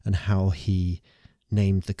and how he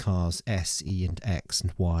named the cars S, E, and X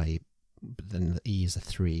and Y, but then the E is a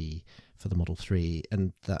 3 for the Model 3,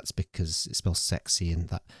 and that's because it spells sexy, and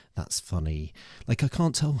that's funny. Like, I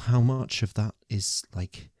can't tell how much of that is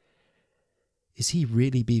like, is he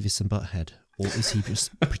really Beavis and Butthead, or is he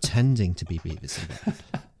just pretending to be Beavis and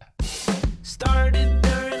Butthead? Started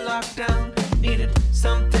during lockdown, needed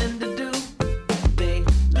something to do. They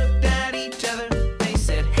looked at each other, they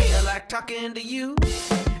said, hey, I like talking to you.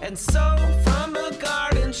 And so from a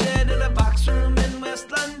garden shed in a box room in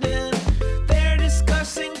West London, they're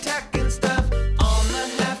discussing tech and stuff on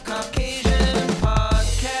the Half Caucasian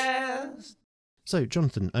podcast. So,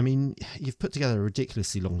 Jonathan, I mean, you've put together a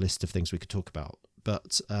ridiculously long list of things we could talk about,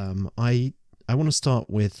 but I want to start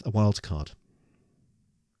with a wild card.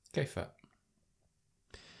 Go for it.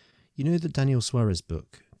 You know the Daniel Suarez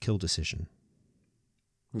book, Kill Decision?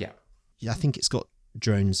 Yeah. Yeah, I think it's got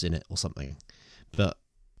drones in it or something, but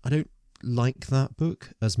I don't like that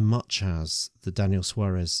book as much as the Daniel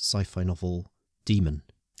Suarez sci-fi novel Demon.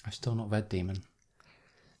 I've still not read Demon.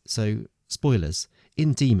 So, spoilers,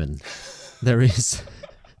 in Demon, there is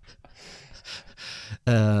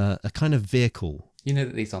a kind of vehicle. You know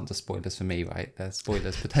that these aren't just spoilers for me, right? They're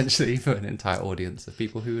spoilers potentially for an entire audience of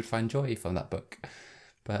people who would find joy from that book.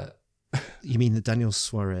 But You mean the Daniel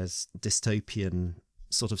Suarez dystopian,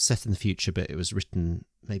 sort of set in the future, but it was written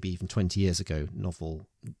maybe even 20 years ago, novel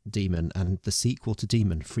Demon, and the sequel to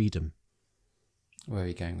Demon, Freedom. where are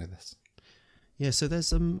you going with this? Yeah, so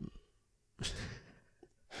there's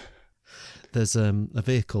a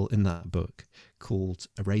vehicle in that book called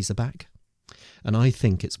a Razorback, and I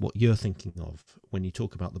think it's what you're thinking of when you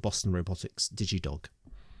talk about the Boston Robotics DigiDog.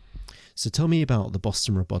 So tell me about the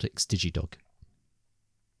Boston Robotics DigiDog.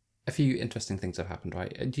 A few interesting things have happened,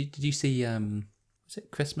 right? Did you see, was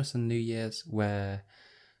it Christmas and New Year's, where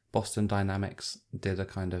Boston Dynamics did a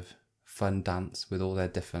kind of fun dance with all their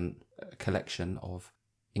different collection of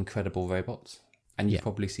incredible robots? And you've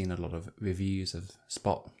probably seen a lot of reviews of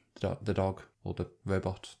Spot, the dog, or the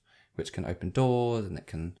robot, which can open doors and it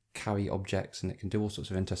can carry objects and it can do all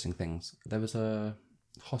sorts of interesting things. There was a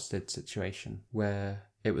hostage situation where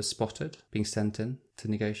it was spotted being sent in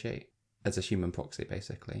to negotiate as a human proxy,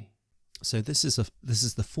 basically. So this is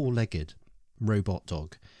the four-legged robot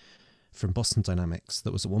dog from Boston Dynamics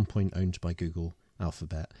that was at one point owned by Google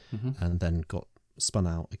Alphabet, and then got spun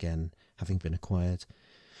out again, having been acquired.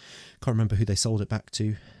 Can't remember who they sold it back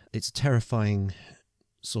to. It's a terrifying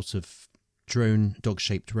sort of drone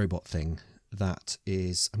dog-shaped robot thing that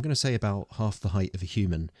is, I'm going to say, about half the height of a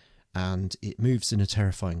human, and it moves in a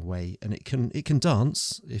terrifying way, and it can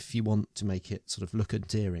dance if you want to make it sort of look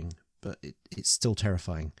endearing, but it's still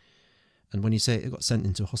terrifying. And when you say it got sent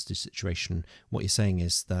into a hostage situation, what you're saying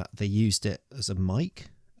is that they used it as a mic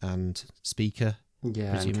and speaker.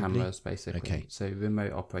 Yeah, and cameras, basically. Okay. So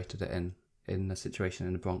remote operated it in a situation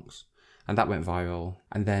in the Bronx, and that went viral.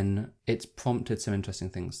 And then it's prompted some interesting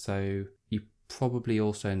things. So you probably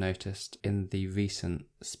also noticed in the recent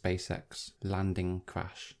SpaceX landing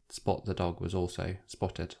crash, Spot the dog was also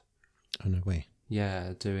spotted. Oh, no way.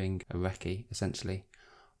 Yeah, doing a recce, essentially,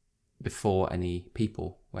 before any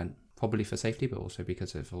people went. Probably for safety, but also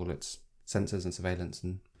because of all its sensors and surveillance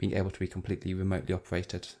and being able to be completely remotely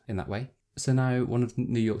operated in that way. So now one of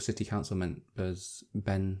New York City Council members,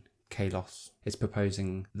 Ben Kalos, is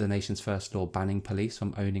proposing the nation's first law banning police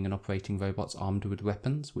from owning and operating robots armed with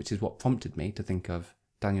weapons, which is what prompted me to think of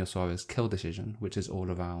Daniel Suarez's Kill Decision, which is all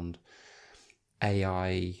around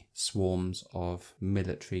AI swarms of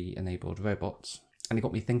military-enabled robots. And it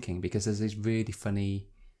got me thinking, because there's these really funny...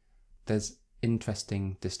 There's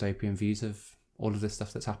interesting dystopian views of all of this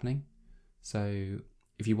stuff that's happening. So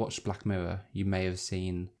if you watched Black Mirror, you may have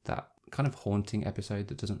seen that kind of haunting episode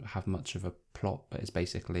that doesn't have much of a plot, but it's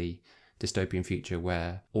basically dystopian future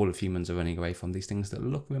where all of humans are running away from these things that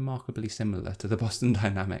look remarkably similar to the Boston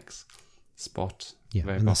Dynamics Spot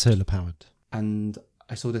robot. And they're solar powered. And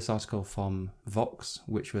I saw this article from Vox,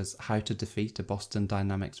 which was how to defeat a Boston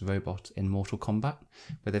Dynamics robot in Mortal Kombat,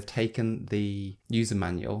 where they've taken the user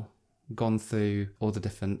manual, gone through all the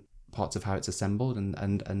different parts of how it's assembled,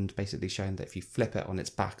 and basically shown that if you flip it on its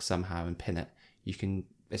back somehow and pin it, you can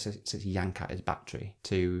essentially yank out its battery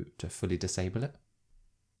to fully disable it.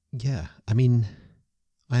 Yeah, I mean,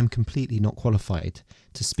 I am completely not qualified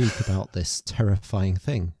to speak about this terrifying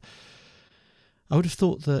thing. I would have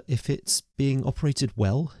thought that if it's being operated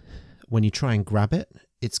well, when you try and grab it,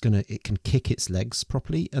 it can kick its legs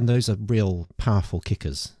properly, and those are real powerful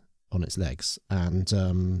kickers on its legs,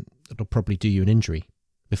 and it'll probably do you an injury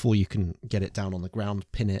before you can get it down on the ground,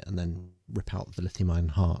 pin it, and then rip out the lithium ion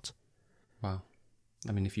heart. Wow.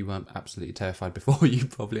 I mean, if you weren't absolutely terrified before, you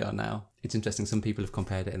probably are now. It's interesting, some people have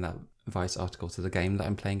compared it in that Vice article to the game that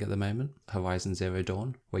I'm playing at the moment, Horizon Zero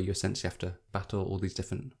Dawn, where you essentially have to battle all these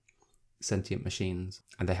different sentient machines,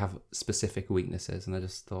 and they have specific weaknesses. And I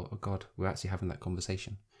just thought, oh God, we're actually having that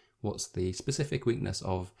conversation. What's the specific weakness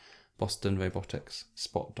of Boston Robotics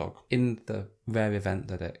Spot Dog in the rare event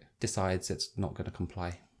that it decides it's not going to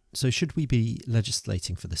comply? So should we be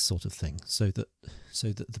legislating for this sort of thing? So that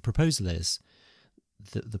the proposal is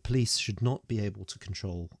that the police should not be able to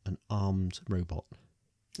control an armed robot.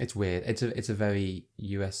 It's weird. It's a very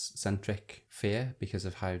US centric fear because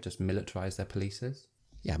of how just militarized their police is.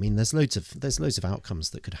 Yeah, I mean, there's loads of outcomes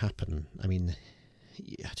that could happen. I mean,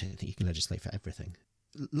 I don't think you can legislate for everything.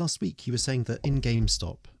 Last week you were saying that in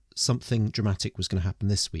GameStop something dramatic was going to happen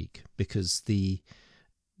this week because the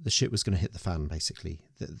shit was going to hit the fan, basically.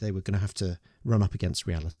 That they were going to have to run up against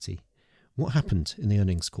reality. What happened in the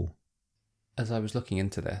earnings call? As I was looking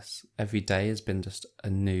into this, every day has been just a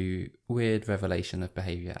new weird revelation of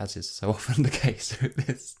behaviour, as is so often the case with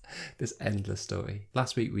this endless story.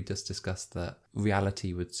 Last week we just discussed that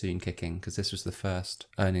reality would soon kick in because this was the first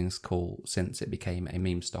earnings call since it became a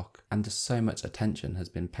meme stock. And just so much attention has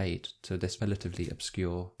been paid to this relatively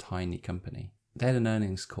obscure, tiny company. They had an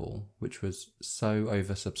earnings call which was so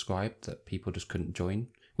oversubscribed that people just couldn't join,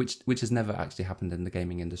 which has never actually happened in the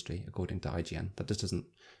gaming industry, according to IGN. That just doesn't...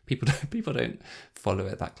 People don't follow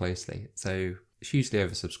it that closely. So it's hugely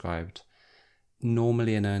oversubscribed.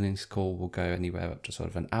 Normally an earnings call will go anywhere up to sort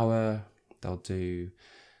of an hour. They'll do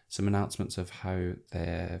some announcements of how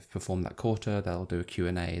they've performed that quarter. They'll do a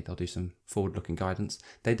Q&A. They'll do some forward-looking guidance.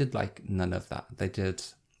 They did like none of that. They did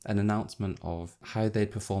an announcement of how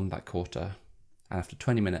they'd performed that quarter. And after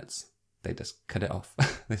 20 minutes, they just cut it off.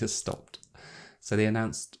 They just stopped. So they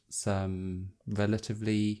announced some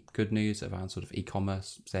relatively good news around sort of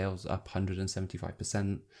e-commerce sales up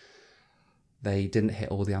 175%. They didn't hit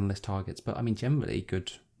all the analyst targets, but I mean, generally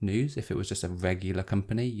good news. If it was just a regular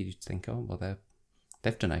company, you'd think, oh, well,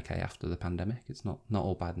 they've done okay after the pandemic. It's not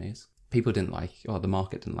all bad news. People didn't like, or the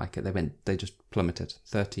market didn't like it. They just plummeted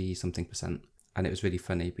 30-something%. And it was really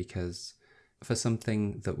funny because for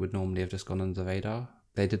something that would normally have just gone under the radar,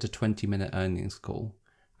 they did a 20-minute earnings call.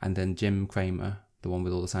 And then Jim Cramer, the one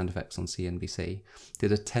with all the sound effects on CNBC,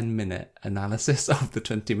 did a 10-minute analysis of the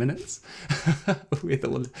 20 minutes with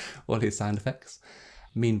all his sound effects.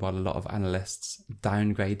 Meanwhile, a lot of analysts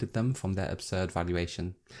downgraded them from their absurd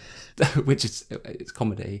valuation, which is it's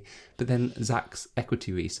comedy. But then Zacks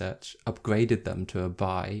Equity Research upgraded them to a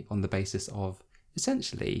buy on the basis of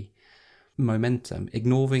essentially momentum,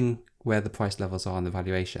 ignoring where the price levels are on the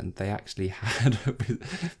valuation. They actually had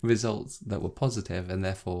results that were positive and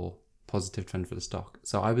therefore positive trend for the stock.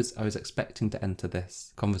 So I was expecting to enter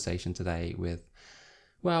this conversation today with,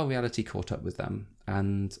 well, reality caught up with them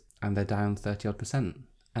and they're down 30-odd%.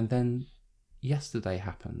 And then yesterday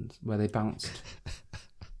happened where they bounced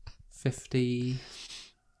 50%.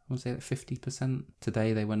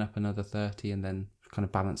 Today they went up another 30 and then kind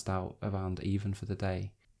of balanced out around even for the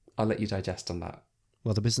day. I'll let you digest on that.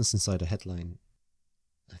 Well, the Business Insider headline,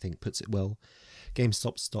 I think, puts it well.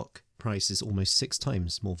 GameStop stock price is almost 6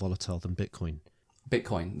 times more volatile than Bitcoin.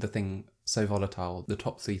 Bitcoin, the thing so volatile, the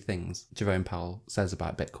top 3 things Jerome Powell says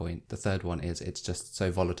about Bitcoin, the third one is it's just so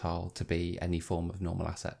volatile to be any form of normal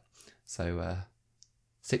asset. So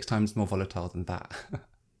 6 times more volatile than that.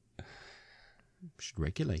 Should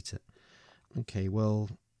regulate it. Okay, well,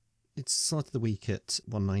 it started the week at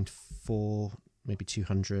 194, maybe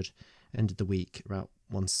 200. Ended the week about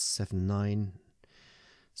 179,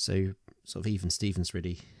 so sort of even Stevens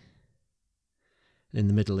really. In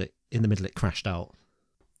the middle it crashed out.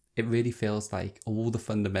 It really feels like all the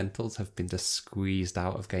fundamentals have been just squeezed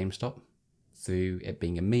out of GameStop through it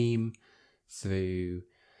being a meme, through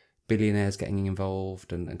billionaires getting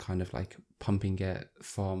involved and kind of like pumping it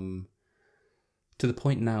from to the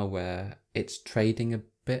point now where it's trading a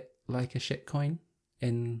bit like a shitcoin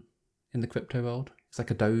in the crypto world. It's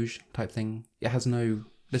like a Doge type thing. There's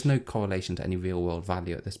no correlation to any real world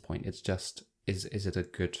value at this point. It's just, is it a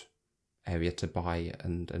good area to buy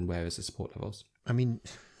and where is the support levels? I mean,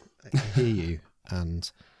 I hear you, and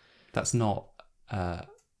that's not,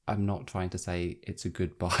 I'm not trying to say it's a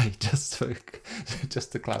good buy, just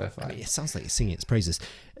to clarify. I mean, it sounds like you're singing its praises,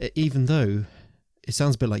 even though it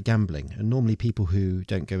sounds a bit like gambling. And normally people who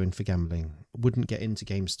don't go in for gambling wouldn't get into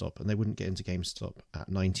GameStop, and they wouldn't get into GameStop at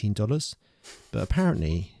 $19. But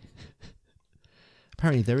apparently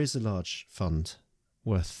there is a large fund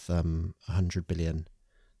worth 100 billion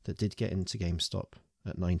that did get into GameStop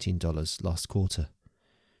at $19 last quarter.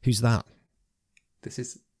 Who's that? This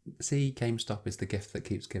is See, GameStop is the gift that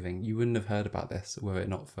keeps giving. You wouldn't have heard about this were it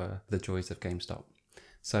not for the joys of GameStop.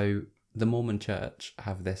 So the Mormon Church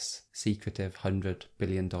have this secretive $100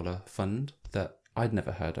 billion fund that I'd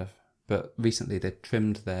never heard of. But recently they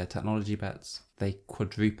trimmed their technology bets. They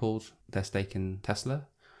quadrupled their stake in Tesla.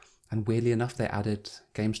 And weirdly enough, they added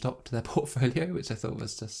GameStop to their portfolio, which I thought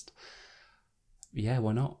was just, yeah,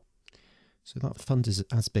 why not? So that fund is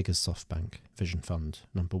as big as SoftBank Vision Fund,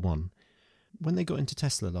 number one. When they got into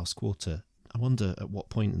Tesla last quarter, I wonder at what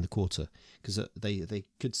point in the quarter, because they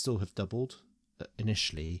could still have doubled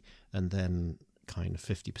initially and then kind of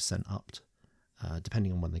 50% upped,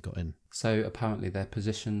 depending on when they got in. So apparently their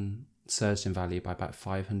position surged in value by about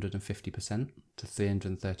 550% to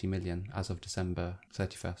 330 million as of December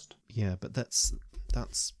 31st. Yeah, but that's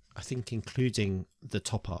I think including the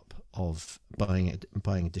top up of buying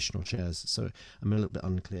additional shares. So I'm a little bit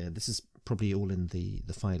unclear. This is probably all in the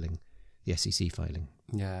filing, the SEC filing.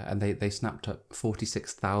 Yeah, and they snapped up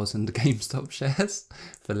 46,000 GameStop shares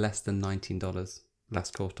for less than $19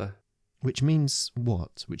 last quarter. Which means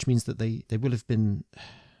what? Which means that they will have been...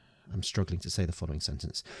 I'm struggling to say the following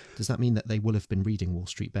sentence. Does that mean that they will have been reading Wall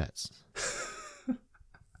Street Bets?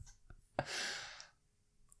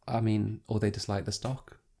 I mean, or they dislike the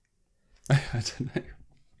stock. I don't know.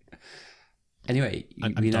 Anyway,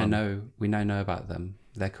 we now know about them.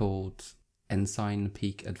 They're called Ensign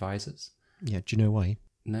Peak Advisors. Yeah, do you know why?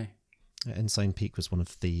 No. Ensign Peak was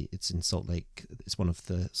it's in Salt Lake, it's one of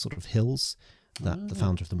the sort of hills that the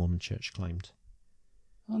founder of the Mormon Church climbed.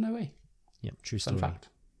 Oh, no way. Yeah, true story. Fun fact.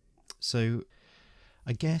 So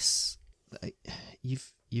I guess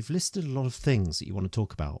you've listed a lot of things that you want to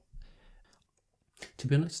talk about. To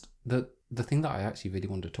be honest, the thing that I actually really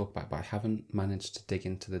wanted to talk about, but I haven't managed to dig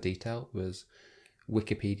into the detail, was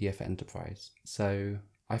Wikipedia for Enterprise. So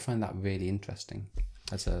I find that really interesting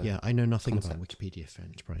as a Yeah, I know nothing concept. about Wikipedia for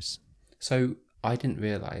Enterprise. So I didn't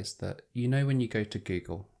realise that, when you go to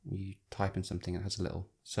Google, you type in something and it has a little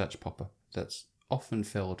search pop-up that's often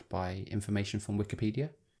filled by information from Wikipedia.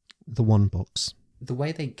 The one box. The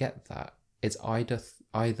way they get that is either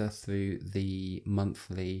through the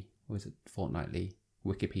monthly, or is it fortnightly,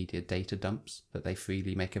 Wikipedia data dumps that they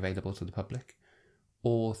freely make available to the public,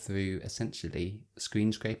 or through essentially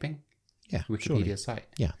screen scraping. Yeah, Wikipedia's surely. site.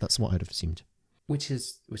 Yeah, that's what I'd have assumed. Which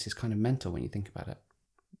is kind of mental when you think about it.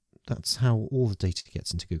 That's how all the data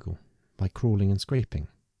gets into Google, by crawling and scraping.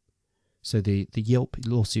 So the Yelp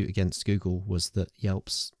lawsuit against Google was that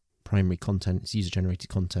Yelp's primary content is user-generated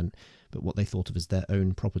content, but what they thought of as their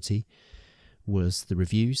own property was the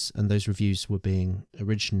reviews, and those reviews were being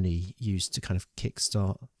originally used to kind of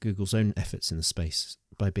kickstart Google's own efforts in the space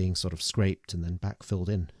by being sort of scraped and then backfilled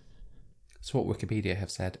in. So what Wikipedia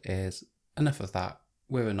have said is, enough of that,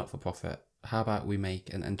 we're a not-for-profit. How about we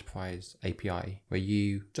make an enterprise API where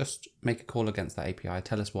you just make a call against that API,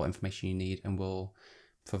 tell us what information you need, and we'll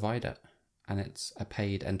provide it. And it's a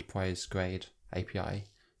paid enterprise grade API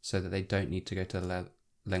so that they don't need to go to the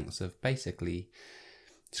lengths of basically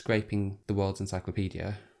scraping the world's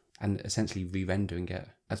encyclopedia and essentially re-rendering it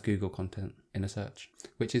as Google content in a search,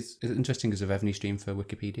 which is interesting as a revenue stream for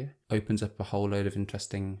Wikipedia. Opens up a whole load of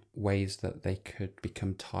interesting ways that they could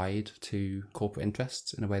become tied to corporate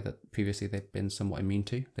interests in a way that previously they've been somewhat immune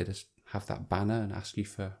to. They just have that banner and ask you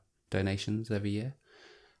for donations every year.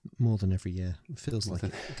 More than every year. It feels like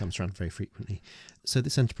it comes around very frequently. So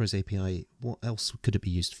this enterprise API, what else could it be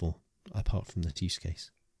used for apart from that use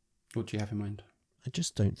case? What do you have in mind? I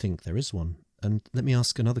just don't think there is one. And let me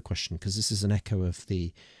ask another question, because this is an echo of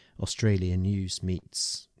the Australia News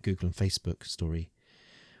meets Google and Facebook story.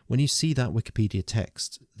 When you see that Wikipedia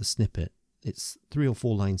text, the snippet, it's 3 or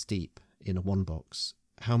 4 lines deep in a one box.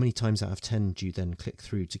 How many times out of 10 do you then click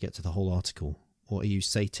through to get to the whole article? Or are you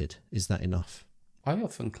sated? Is that enough? I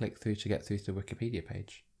often click through to get through to the Wikipedia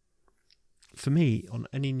page. For me, on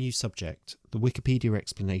any new subject, the Wikipedia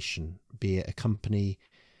explanation, be it a company,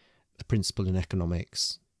 a principle in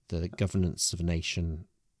economics, the governance of a nation,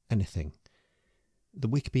 anything, the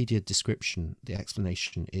Wikipedia description, the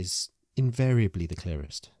explanation is invariably the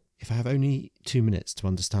clearest. If I have only 2 minutes to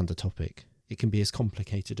understand a topic, it can be as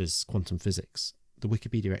complicated as quantum physics. The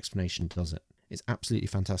Wikipedia explanation does it. It's absolutely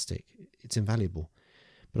fantastic. It's invaluable.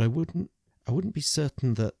 But I wouldn't be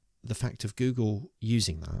certain that the fact of Google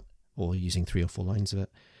using that, or using 3 or 4 lines of it,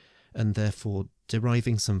 and therefore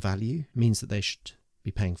deriving some value, means that they should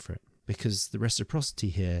be paying for it. Because the reciprocity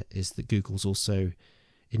here is that Google's also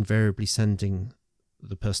invariably sending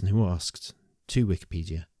the person who asked to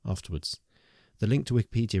Wikipedia afterwards. The link to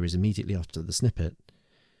Wikipedia is immediately after the snippet.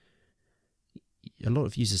 A lot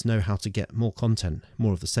of users know how to get more content,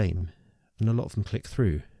 more of the same, and a lot of them click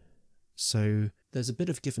through. So there's a bit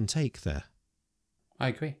of give and take there. I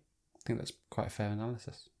agree. I think that's quite a fair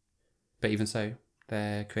analysis. But even so,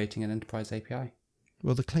 they're creating an enterprise API.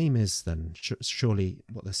 Well, the claim is then, surely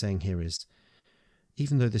what they're saying here is,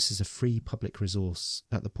 even though this is a free public resource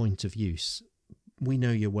at the point of use, we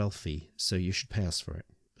know you're wealthy, so you should pay us for it.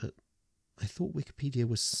 But I thought Wikipedia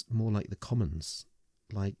was more like the commons,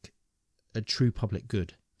 like a true public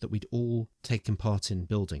good that we'd all taken part in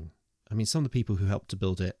building. I mean, some of the people who helped to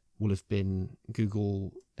build it will have been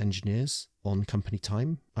Google engineers on company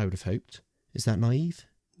time, I would have hoped. Is that naive?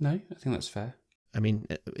 No, I think that's fair. I mean,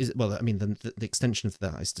 the extension of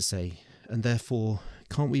that is to say, and therefore,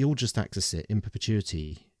 can't we all just access it in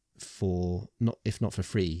perpetuity for, not if not for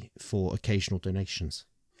free, for occasional donations?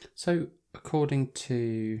 So, according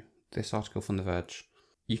to this article from The Verge,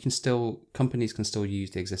 companies can still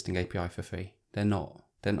use the existing API for free. They're not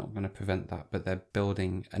going to prevent that, but they're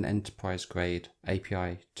building an enterprise-grade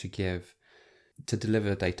API to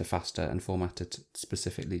deliver data faster and format it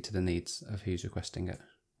specifically to the needs of who's requesting it.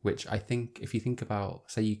 Which I think, if you think about,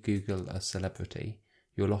 say you Google a celebrity,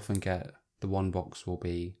 you'll often get the one box will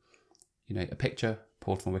be, a picture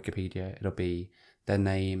pulled from Wikipedia. It'll be their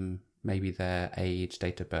name, maybe their age,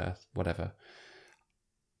 date of birth, whatever.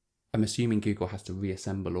 I'm assuming Google has to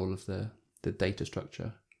reassemble all of the data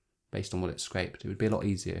structure based on what it's scraped. It would be a lot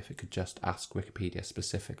easier if it could just ask Wikipedia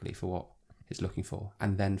specifically for what it's looking for,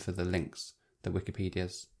 and then for the links that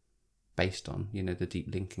Wikipedia's based on, the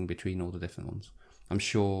deep linking between all the different ones. I'm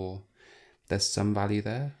sure there's some value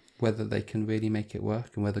there. Whether they can really make it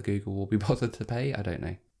work and whether Google will be bothered to pay, I don't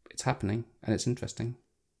know. It's happening and it's interesting.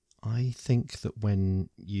 I think that when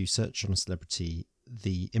you search on a celebrity,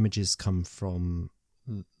 the images come from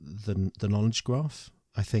the knowledge graph.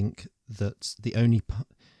 I think that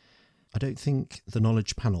I don't think the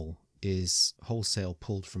knowledge panel is wholesale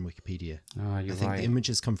pulled from Wikipedia. Oh, you're right. I think the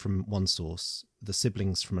images come from one source, the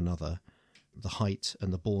siblings from another, the height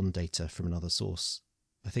and the born data from another source.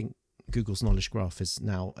 I think Google's knowledge graph is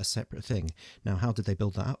now a separate thing. Now, how did they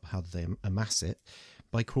build that up? How did they amass it?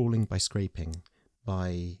 By crawling, by scraping,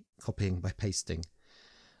 by copying, by pasting.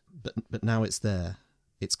 But now it's there.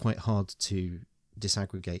 It's quite hard to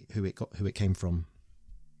disaggregate who it came from.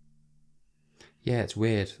 Yeah, it's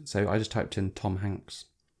weird. So I just typed in Tom Hanks,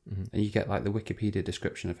 mm-hmm. and you get like the Wikipedia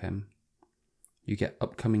description of him. You get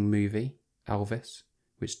upcoming movie, Elvis,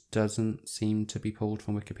 which doesn't seem to be pulled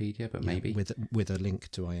from Wikipedia, but maybe. With a link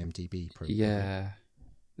to IMDb, probably. Yeah.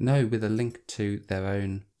 No, with a link to their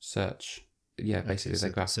own search. Yeah, basically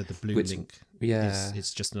their graph. So the blue link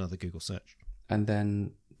is just another Google search. And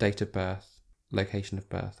then date of birth, location of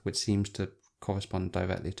birth, which seems to correspond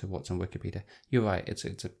directly to what's on Wikipedia. You're right,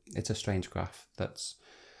 it's a strange graph that's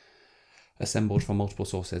assembled from multiple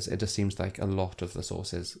sources. It just seems like a lot of the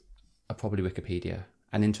sources are probably Wikipedia.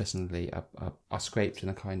 And interestingly, are scraped in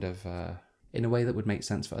a kind of in a way that would make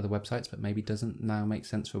sense for other websites, but maybe doesn't now make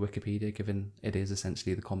sense for Wikipedia, given it is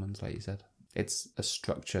essentially the commons, like you said. It's a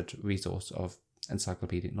structured resource of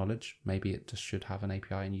encyclopedic knowledge. Maybe it just should have an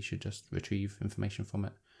API, and you should just retrieve information from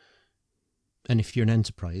it. And if you're an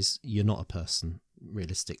enterprise, you're not a person,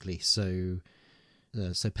 realistically. So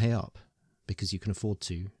pay up because you can afford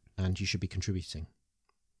to, and you should be contributing.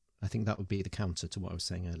 I think that would be the counter to what I was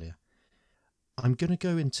saying earlier. I'm going to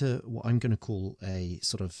go into what I'm going to call a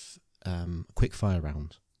sort of quick fire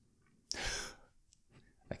round.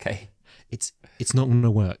 Okay. It's not going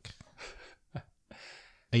to work.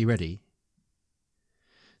 Are you ready?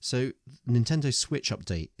 So, Nintendo Switch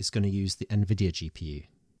update is going to use the NVIDIA GPU.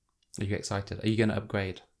 Are you excited? Are you going to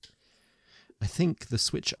upgrade? I think the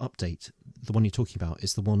Switch update, the one you're talking about,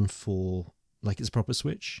 is the one for, like, it's a proper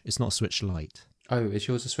Switch. It's not a Switch Lite. Oh, is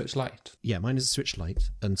yours a Switch Lite? Yeah, mine is a Switch Lite,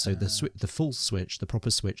 and so the full Switch, the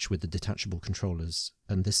proper Switch with the detachable controllers,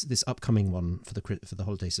 and this upcoming one for the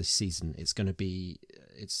holiday season, it's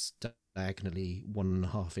diagonally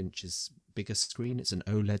 1.5 inches bigger screen. It's an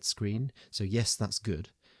OLED screen, so yes, that's good,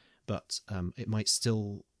 but it might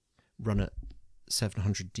still run at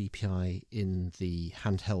 700 DPI in the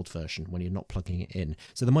handheld version when you're not plugging it in.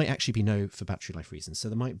 So there might actually be for battery life reasons. So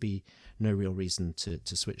there might be no real reason to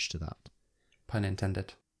switch to that. Pun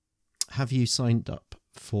intended. Have you signed up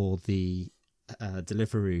for the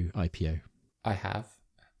Deliveroo IPO? I have.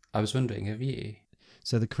 I was wondering, have you?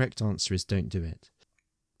 So the correct answer is don't do it.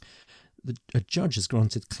 A judge has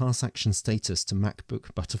granted class action status to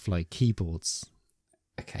MacBook Butterfly keyboards.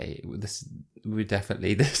 Okay, this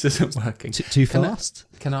isn't working. Too fast?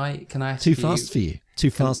 Can I ask you? Too fast for you.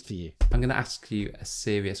 Too fast for you. I'm going to ask you a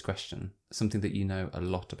serious question, something that you know a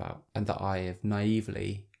lot about, and that I have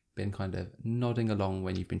naively been kind of nodding along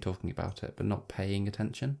when you've been talking about it, but not paying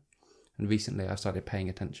attention. And recently I started paying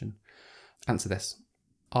attention. Answer this.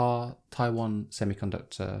 Are Taiwan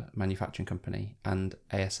Semiconductor Manufacturing Company and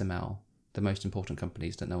ASML the most important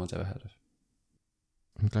companies that no one's ever heard of?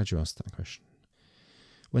 I'm glad you asked that question.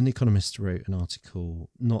 When The Economist wrote an article,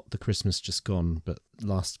 not the Christmas just gone, but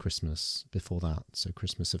last Christmas before that, so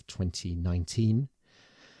Christmas of 2019,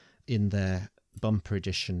 in their bumper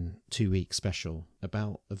edition 2-week special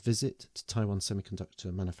about a visit to Taiwan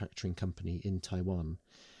Semiconductor Manufacturing Company in Taiwan,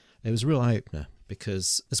 it was a real eye-opener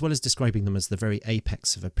because, as well as describing them as the very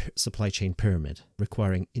apex of a supply chain pyramid,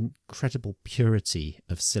 requiring incredible purity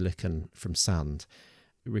of silicon from sand,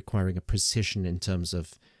 requiring a precision in terms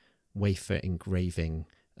of wafer engraving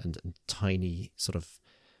and tiny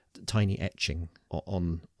etching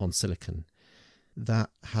on silicon, that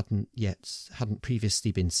hadn't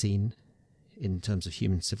previously been seen in terms of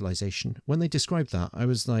human civilization. When they described that, I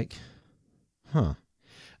was like, huh.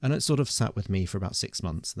 And it sort of sat with me for about 6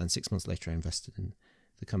 months. And then 6 months later, I invested in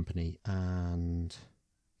the company, and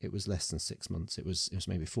it was less than 6 months. It was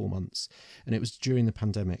maybe 4 months. And it was during the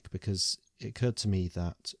pandemic, because it occurred to me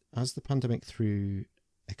that as the pandemic threw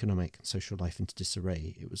economic and social life into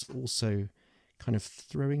disarray, it was also kind of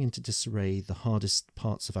throwing into disarray the hardest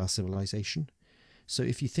parts of our civilization. So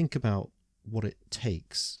if you think about what it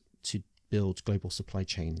takes to build global supply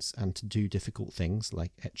chains and to do difficult things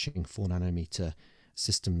like etching 4 nanometer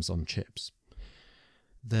systems on chips,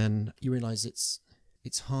 then you realize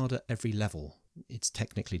it's hard at every level. It's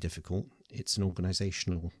technically difficult, it's an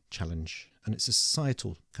organizational challenge, and it's a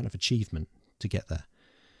societal kind of achievement to get there.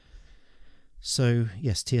 So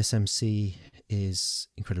yes, TSMC is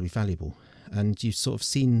incredibly valuable, and you've sort of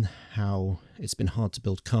seen how it's been hard to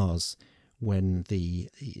build cars when the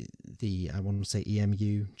I want to say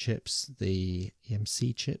EMU chips, the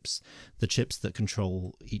EMC chips, the chips that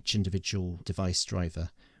control each individual device driver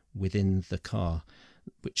within the car,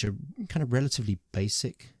 which are kind of relatively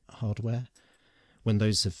basic hardware, when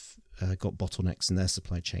those have got bottlenecks in their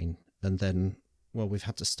supply chain, and then, well, we've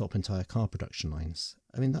had to stop entire car production lines.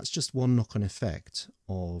 I mean, that's just one knock-on effect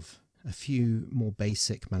of a few more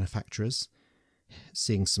basic manufacturers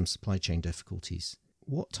seeing some supply chain difficulties.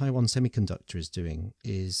 What Taiwan Semiconductor is doing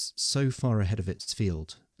is so far ahead of its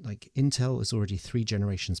field. Like, Intel is already 3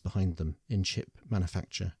 generations behind them in chip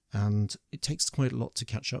manufacture, and it takes quite a lot to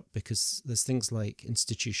catch up, because there's things like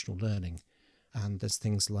institutional learning, and there's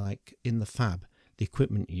things like in the fab, the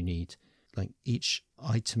equipment you need. Like, each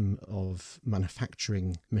item of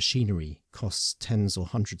manufacturing machinery costs tens or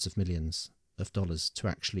hundreds of millions of dollars to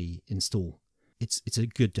actually install. It's a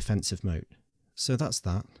good defensive moat. So that's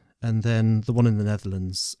that. And then the one in the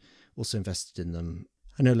Netherlands, also invested in them.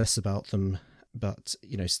 I know less about them, but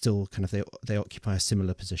still kind of they occupy a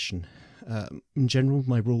similar position. In general,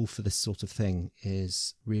 my rule for this sort of thing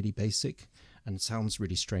is really basic and sounds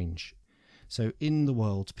really strange. So in the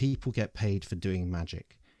world, people get paid for doing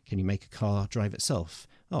magic. Can you make a car drive itself?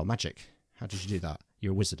 Oh, magic. How did you do that?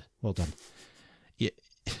 You're a wizard. Well done. Yeah,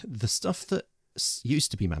 the stuff that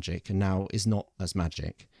used to be magic and now is not as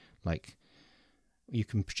magic, like you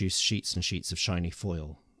can produce sheets and sheets of shiny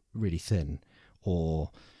foil, really thin, or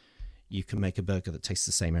you can make a burger that tastes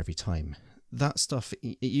the same every time. That stuff,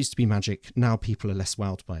 it used to be magic. Now people are less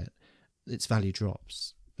wowed by it. Its value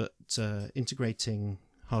drops. But integrating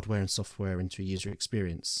hardware and software into a user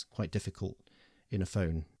experience, quite difficult in a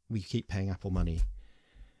phone. We keep paying Apple money,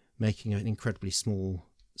 making an incredibly small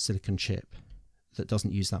silicon chip that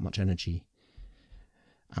doesn't use that much energy.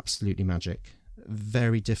 Absolutely magic.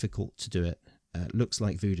 Very difficult to do it. Looks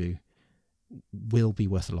like voodoo. Will be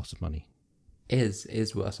worth a lot of money.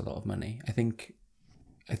 Is worth a lot of money. I think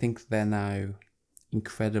they're now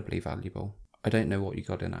incredibly valuable. I don't know what you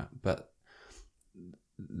got in at, but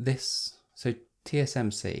so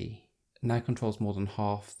TSMC now controls more than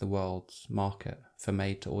half the world's market for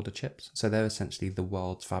made-to-order chips. So they're essentially the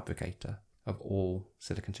world's fabricator of all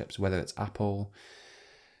silicon chips, whether it's Apple,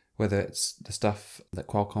 whether it's the stuff that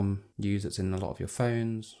Qualcomm use that's in a lot of your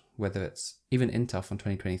phones, whether it's even Intel from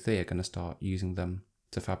 2023 are going to start using them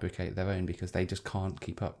to fabricate their own because they just can't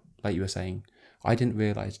keep up. Like you were saying, I didn't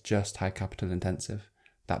realise just how capital intensive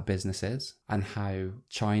that business is and how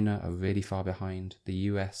China are really far behind. The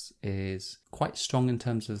US is quite strong in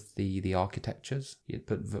terms of the architectures,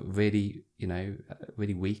 but really,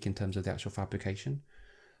 really weak in terms of the actual fabrication.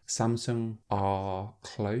 Samsung are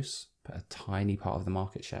close, but a tiny part of the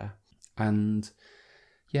market share. And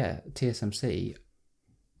yeah, TSMC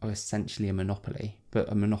are essentially a monopoly,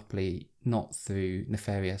 but a monopoly not through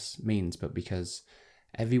nefarious means, but because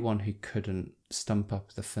everyone who couldn't stump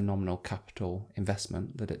up the phenomenal capital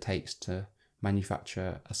investment that it takes to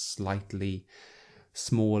manufacture a slightly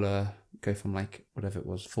smaller, go from like whatever it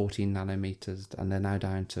was, 14 nanometers, and they're now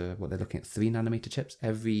down to what they're looking at 3 nanometer chips.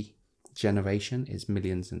 Every generation is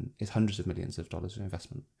hundreds of millions of dollars of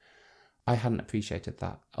investment. I hadn't appreciated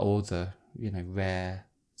that, or the rare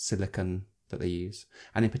silicon that they use.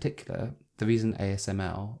 And in particular, the reason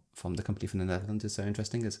ASML, from the company from the Netherlands, is so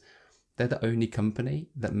interesting is they're the only company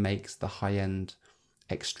that makes the high-end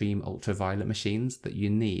extreme ultraviolet machines that you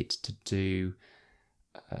need to do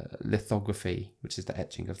lithography, which is the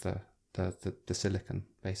etching of the silicon,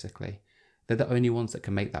 basically. They're the only ones that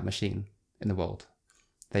can make that machine in the world.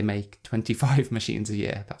 They make 25 machines a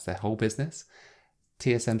year. That's their whole business.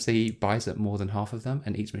 TSMC buys up more than half of them,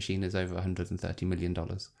 and each machine is over $130 million.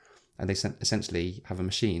 And they essentially have a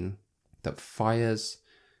machine that fires,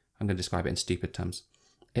 I'm going to describe it in stupid terms,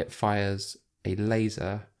 it fires a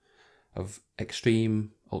laser of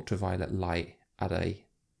extreme ultraviolet light at a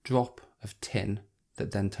drop of tin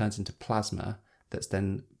that then turns into plasma that's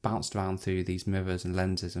then bounced around through these mirrors and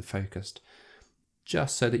lenses and focused,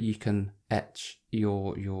 just so that you can etch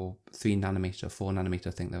your 3 nanometer, 4 nanometer,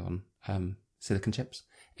 I think they're on, silicon chips.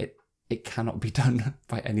 It cannot be done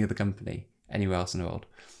by any other company anywhere else in the world,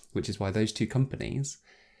 which is why those two companies,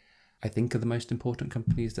 I think, are the most important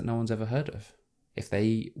companies that no one's ever heard of. If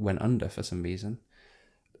they went under for some reason,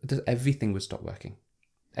 everything would stop working.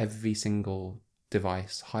 Every single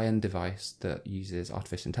device, high-end device that uses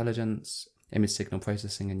artificial intelligence, image signal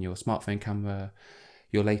processing in your smartphone camera,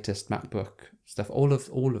 your latest MacBook stuff, all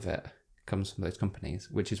of it comes from those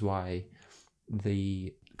companies, which is why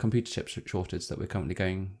the computer chip shortage that we're currently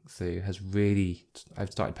going through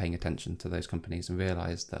I've started paying attention to those companies and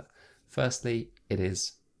realised that, firstly, it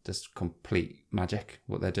is just complete magic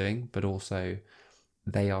what they're doing, but also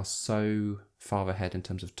they are so far ahead in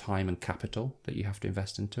terms of time and capital that you have to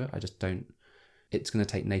invest into it. It's going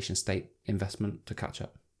to take nation state investment to catch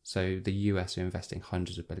up. So the US are investing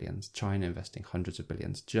hundreds of billions, China investing hundreds of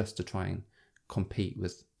billions just to try and compete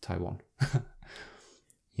with Taiwan.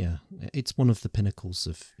 Yeah, it's one of the pinnacles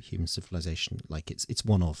of human civilization. Like it's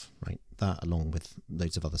one of, right? That, along with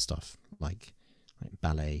loads of other stuff like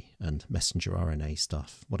ballet and messenger RNA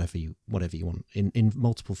stuff, whatever you want, in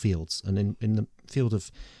multiple fields. And in the field of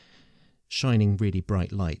shining really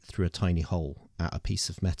bright light through a tiny hole at a piece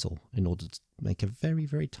of metal in order to make a very,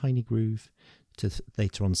 very tiny groove to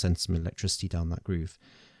later on send some electricity down that groove.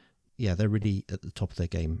 Yeah, they're really at the top of their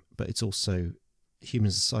game, but it's also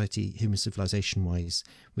human society, human civilization wise,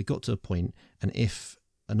 we got to a point, and if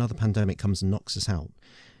another pandemic comes and knocks us out,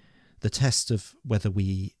 the test of whether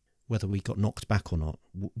we got knocked back or not,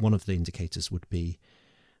 one of the indicators would be,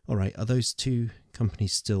 all right, are those two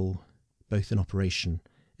companies still both in operation,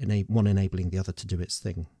 one enabling the other to do its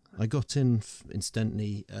thing? I got in,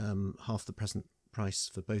 incidentally, half the present price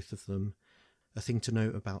for both of them. A thing to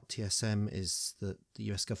note about TSM is that the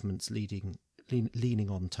US government's leaning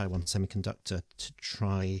on Taiwan Semiconductor to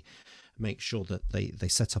try make sure that they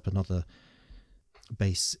set up another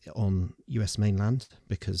base on US mainland,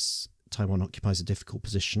 because Taiwan occupies a difficult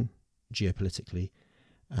position geopolitically,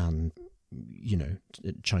 and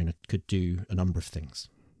China could do a number of things,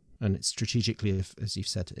 and it's strategically, as you've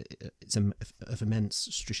said, it's of immense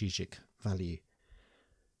strategic value.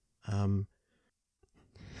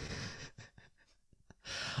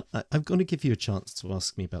 I'm going to give you a chance to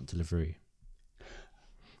ask me about Deliveroo.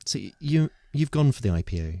 So you've gone for the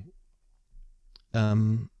IPO.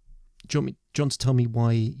 Do you want to tell me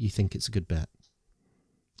why you think it's a good bet?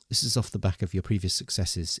 This is off the back of your previous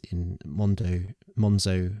successes in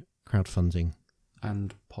Monzo crowdfunding.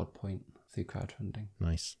 And Podpoint through crowdfunding.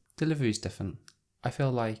 Nice. Deliveroo is different. I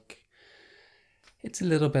feel like it's a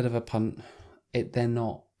little bit of a punt. They're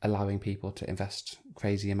not allowing people to invest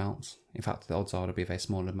crazy amounts. In fact, the odds are it'll be a very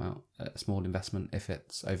small investment if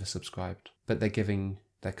it's oversubscribed. But they're giving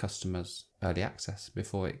their customers early access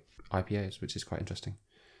before it IPOs, which is quite interesting.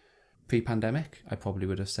 Pre-pandemic, I probably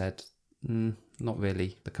would have said, not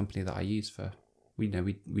really the company that I use for. We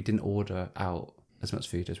didn't order out as much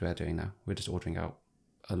food as we're doing now. We're just ordering out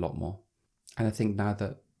a lot more. And I think now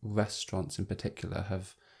that restaurants in particular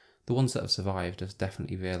the ones that have survived have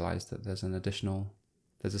definitely realised that there's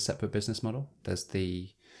a separate business model. There's the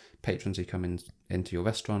patrons who come into your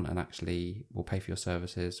restaurant and actually will pay for your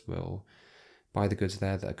services, will buy the goods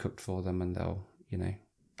there that are cooked for them, and they'll,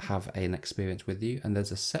 have an experience with you. And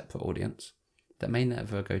there's a separate audience that may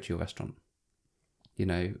never go to your restaurant.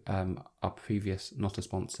 Our previous, not a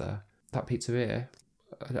sponsor, that pizzeria,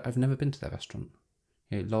 I've never been to their restaurant.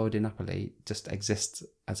 Loro di Napoli just exists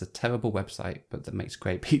as a terrible website, but that makes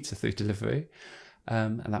great pizza through Deliveroo.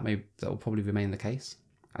 And that will probably remain the case.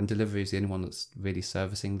 And Deliveroo is the only one that's really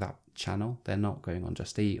servicing that channel. They're not going on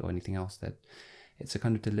Just Eat or anything else. it's a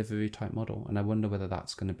kind of delivery type model. And I wonder whether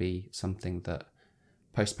that's going to be something that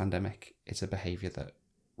post-pandemic, it's a behaviour that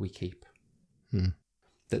we keep.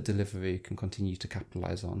 That delivery can continue to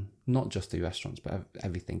capitalise on, not just the restaurants, but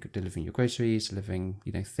everything, delivering your groceries, delivering,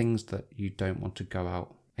 things that you don't want to go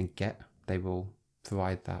out and get. They will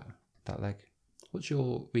provide that leg. What's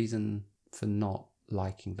your reason for not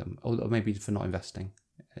liking them, or maybe for not investing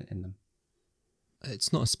in them?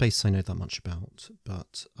 It's not a space I know that much about,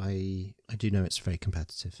 but I do know it's very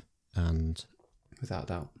competitive, and without a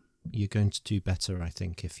doubt, you're going to do better, I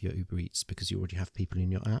think, if you're Uber Eats, because you already have people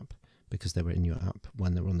in your app, because they were in your app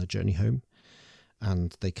when they were on their journey home,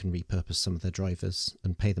 and they can repurpose some of their drivers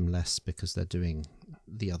and pay them less because they're doing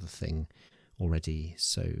the other thing already.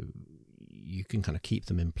 So you can kind of keep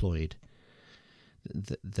them employed.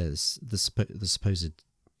 There's the supposed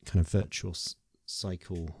kind of virtual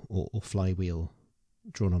cycle or flywheel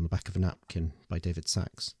drawn on the back of a napkin by David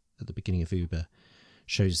Sachs at the beginning of Uber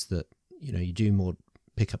shows that, you do more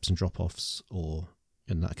pickups and drop-offs,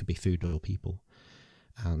 and that could be food or people.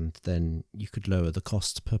 And then you could lower the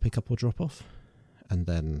cost per pickup or drop-off. And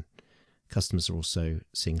then customers are also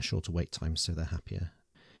seeing shorter wait times, so they're happier.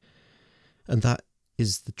 And that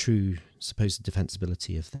is the true supposed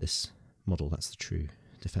defensibility of this model. That's the true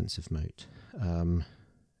defensive moat.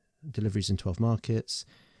 Deliveries in 12 markets.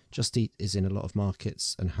 Just Eat is in a lot of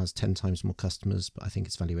markets and has 10 times more customers, but I think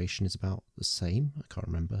its valuation is about the same. I can't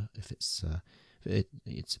remember if it's a bit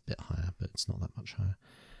higher, but it's not that much higher.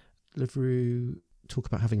 Deliveroo talk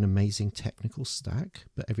about having an amazing technical stack,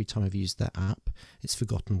 but every time I've used their app, it's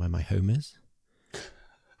forgotten where my home is.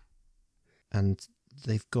 And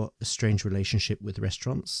they've got a strange relationship with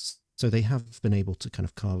restaurants. So they have been able to kind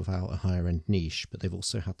of carve out a higher end niche, but they've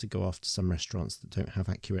also had to go after some restaurants that don't have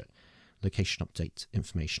accurate location update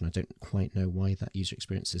information. I don't quite know why that user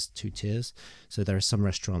experience is 2 tiers. So there are some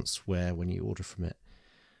restaurants where when you order from it,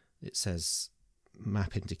 it says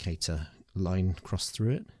map indicator line cross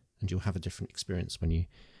through it, and you'll have a different experience when you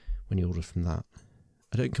order from that.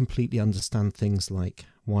 I don't completely understand things like,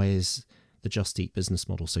 why is the Just Eat business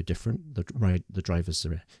model so different? The drivers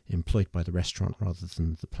are employed by the restaurant rather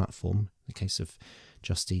than the platform. In the case of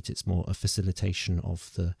Just Eat, it's more a facilitation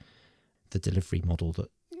of the delivery model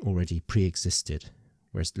that already pre-existed,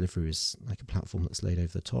 whereas Deliveroo is like a platform that's laid over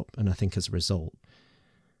the top. And I think as a result,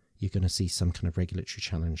 you're going to see some kind of regulatory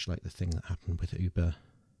challenge like the thing that happened with Uber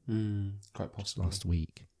quite possibly last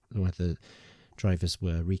week, where the drivers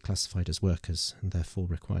were reclassified as workers and therefore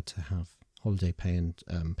required to have holiday pay and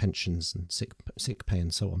pensions and sick pay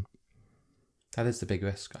and so on. That is the big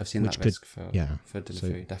risk. I've seen risk for Deliveroo,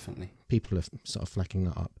 so definitely. People are sort of flagging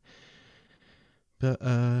that up. But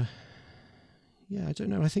I don't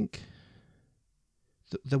know. I think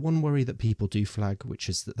the one worry that people do flag, which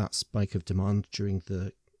is that spike of demand during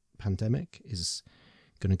the pandemic is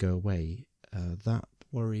going to go away. That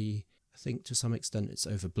worry, I think to some extent it's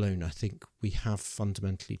overblown. I think we have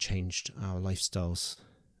fundamentally changed our lifestyles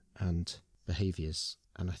and behaviours,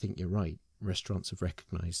 and I think you're right. Restaurants have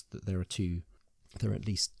recognised that there are at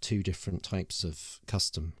least 2 different types of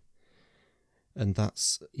custom, and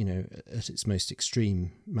that's, at its most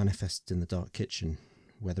extreme, manifested in the dark kitchen,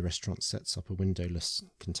 where the restaurant sets up a windowless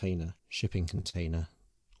container, shipping container,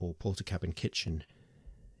 or porter cabin kitchen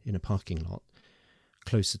in a parking lot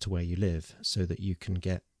closer to where you live, so that you can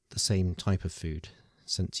get the same type of food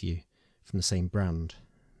sent to you from the same brand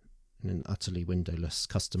in an utterly windowless,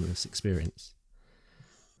 customerless experience.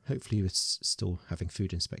 Hopefully we're still having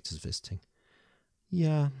food inspectors visiting.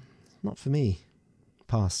 Yeah, not for me.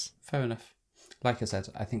 Pass. Fair enough. Like I said,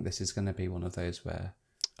 I think this is going to be one of those where...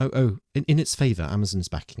 In its favour, Amazon's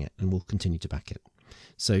backing it and will continue to back it.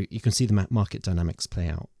 So you can see the market dynamics play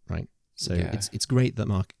out, right? So it's great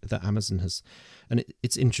that Amazon has... And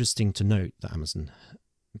it's interesting to note that Amazon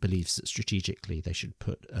believes that strategically they should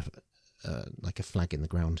put a flag in the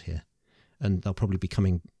ground here. And they'll probably be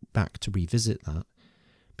coming back to revisit that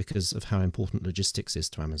because of how important logistics is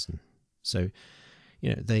to Amazon. So,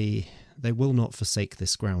 they will not forsake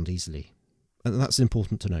this ground easily. And that's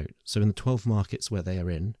important to note. So in the 12 markets where they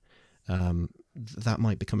are in, that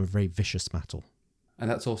might become a very vicious battle. And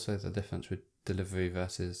that's also the difference with Deliveroo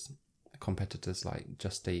versus competitors like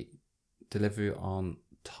Just Eat. Deliveroo aren't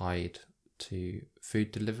tied to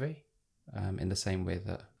food delivery in the same way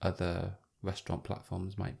that other restaurant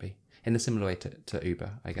platforms might be. In a similar way to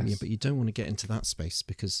Uber, I guess. Yeah, but you don't want to get into that space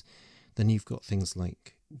because then you've got things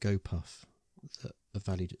like GoPuff that are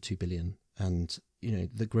valued at 2 billion. And,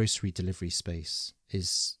 the grocery delivery space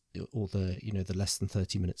is, or the less than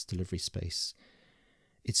 30 minutes delivery space,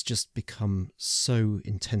 it's just become so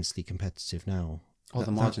intensely competitive now.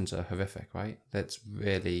 The margins are horrific, right? That's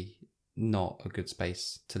really not a good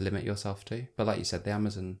space to limit yourself to. But like you said, the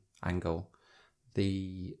Amazon angle,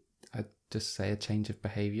 I'd just say a change of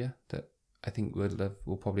behaviour that I think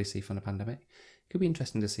we'll probably see from the pandemic. It could be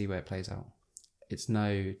interesting to see where it plays out. It's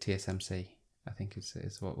no TSMC, I think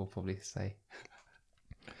is what we'll probably say.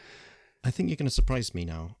 I think you're going to surprise me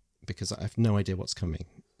now because I have no idea what's coming.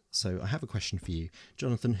 So I have a question for you.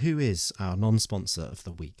 Jonathan, who is our non-sponsor of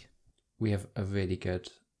the week? We have a really good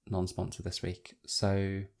non-sponsor this week.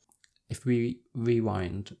 So if we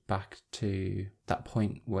rewind back to that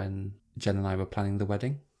point when Jen and I were planning the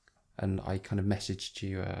wedding, and I kind of messaged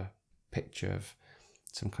you a picture of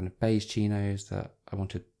some kind of beige chinos that I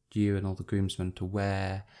wanted you and all the groomsmen to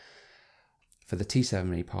wear for the tea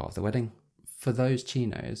ceremony part of the wedding. For those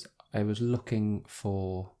chinos, I was looking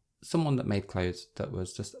for someone that made clothes that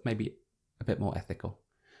was just maybe a bit more ethical.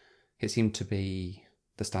 It seemed to be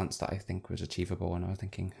the stance that I think was achievable, and I was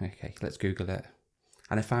thinking, okay, let's Google it.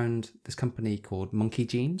 And I found this company called Monkey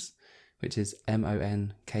Jeans, which is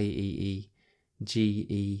MONKEEGENES,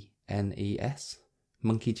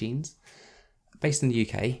 Monkey Jeans, based in the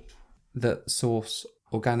UK, that source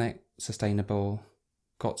organic, sustainable,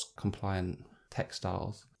 GOTS compliant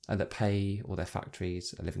textiles, and that pay all their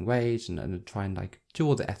factories a living wage and try and like do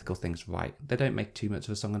all the ethical things right. They don't make too much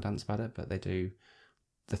of a song and dance about it, but they do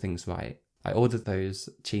the things right. I ordered those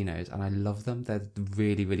chinos and I love them. They're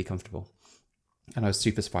really, really comfortable. And I was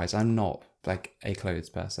super surprised. I'm not like a clothes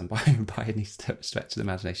person by any stretch of the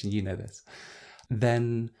imagination. You know this.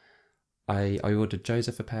 Then I ordered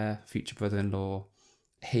Joseph a pair, future brother-in-law.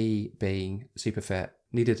 He, being super fit,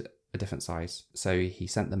 needed a different size. So he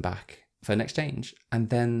sent them back for an exchange. And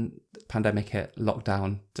then the pandemic hit,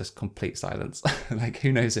 lockdown, just complete silence. Like,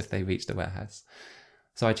 who knows if they reached the warehouse.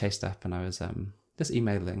 So I chased up and I was just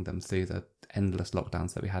emailing them through the endless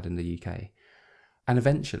lockdowns that we had in the UK. And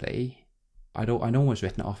eventually, I'd almost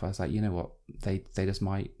written it off. I was like, you know what, they just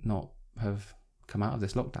might not have come out of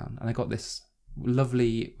this lockdown. And I got this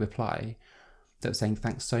lovely reply that was saying,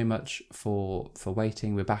 thanks so much for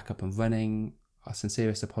waiting. We're back up and running. Our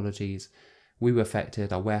sincerest apologies. We were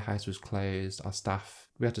affected. Our warehouse was closed. Our staff,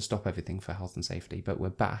 we had to stop everything for health and safety, but we're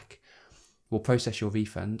back. We'll process your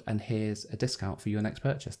refund and here's a discount for your next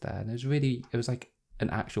purchase there. And it was like an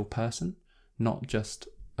actual person, not just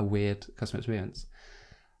a weird customer experience.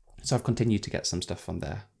 So I've continued to get some stuff from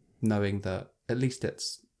there, knowing that at least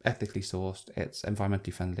it's ethically sourced, it's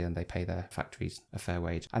environmentally friendly, and they pay their factories a fair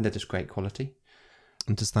wage, and they're just great quality.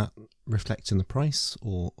 And does that reflect in the price,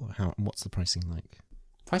 or what's the pricing like?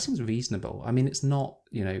 Pricing's reasonable. I mean, it's not,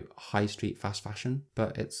 high street fast fashion,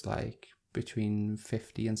 but it's like between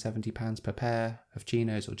 £50 and £70 per pair of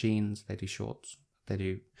chinos or jeans. They do shorts, they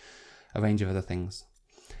do a range of other things.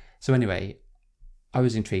 So anyway, I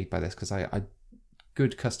was intrigued by this because I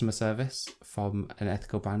good customer service from an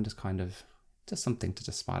ethical brand is kind of just something to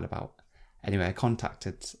just smile about. Anyway, I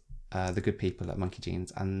contacted the good people at Monkey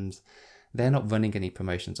Jeans, and they're not running any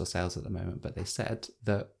promotions or sales at the moment, but they said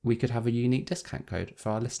that we could have a unique discount code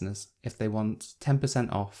for our listeners. If they want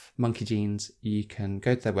 10% off Monkey Jeans, you can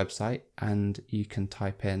go to their website and you can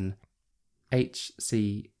type in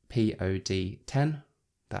HCPOD10,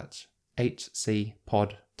 that's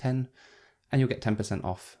HCPOD10, and you'll get 10%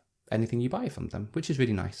 off anything you buy from them, which is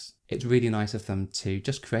really nice. It's really nice of them to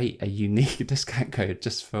just create a unique discount code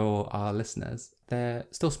just for our listeners. They're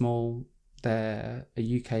still small. They're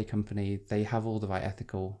a UK company. They have all the right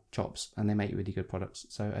ethical chops and they make really good products.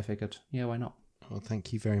 So I figured, yeah, why not? Well,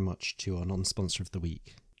 thank you very much to our non-sponsor of the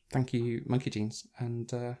week. Thank you, Monkey Jeans.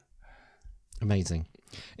 And amazing.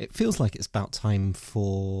 It feels like it's about time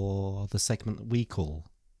for the segment that we call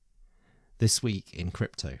This Week in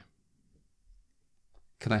Crypto.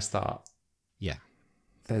 Can I start? Yeah.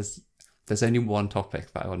 There's only one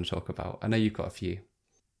topic that I want to talk about. I know you've got a few.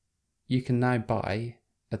 You can now buy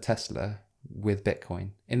a Tesla with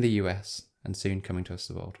Bitcoin in the US and soon coming to us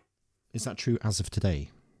the world. Is that true as of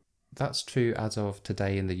today? That's true as of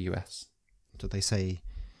today in the US. Do they say,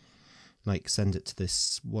 like, send it to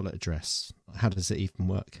this wallet address? How does it even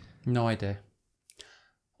work? No idea.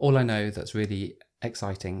 All I know that's really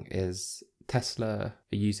exciting is Tesla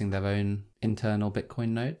are using their own internal Bitcoin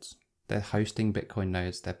nodes. They're hosting Bitcoin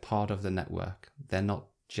nodes. They're part of the network. They're not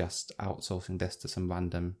just outsourcing this to some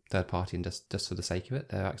random third party and just for the sake of it.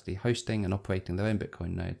 They're actually hosting and operating their own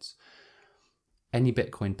Bitcoin nodes. Any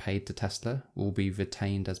Bitcoin paid to Tesla will be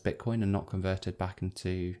retained as Bitcoin and not converted back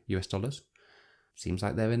into US dollars. Seems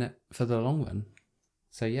like they're in it for the long run.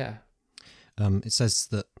 So yeah. It says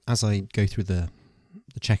that as I go through the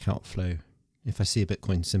checkout flow, if I see a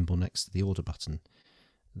Bitcoin symbol next to the order button,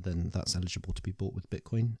 then that's eligible to be bought with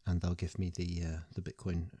Bitcoin, and they'll give me the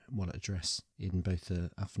Bitcoin wallet address in both a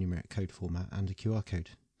alphanumeric code format and a QR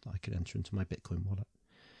code that I could enter into my Bitcoin wallet,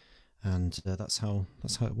 and that's how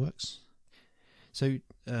it works. So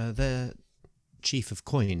their chief of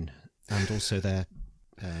coin and also their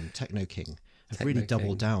Techno King have really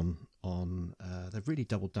doubled down on. They've really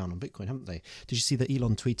doubled down on Bitcoin, haven't they? Did you see that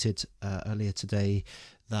Elon tweeted earlier today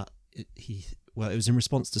that it was in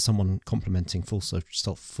response to someone complimenting full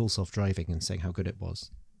self-driving and saying how good it was.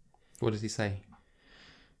 What did he say?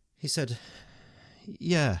 He said,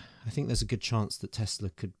 yeah, I think there's a good chance that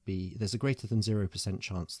there's a greater than 0%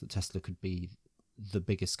 chance that Tesla could be the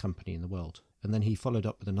biggest company in the world. And then he followed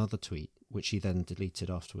up with another tweet, which he then deleted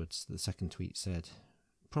afterwards. The second tweet said,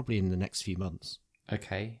 probably in the next few months.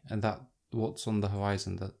 Okay, and what's on the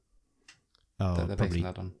horizon that they're probably, basing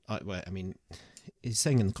that on? I mean, he's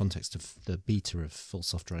saying in the context of the beta of full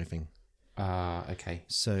self-driving. Okay.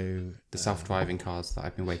 So the self-driving cars that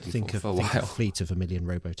I've been waiting for a while. Think a fleet of 1 million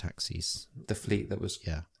robo-taxis. The fleet that was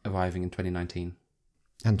arriving in 2019.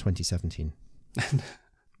 And 2017.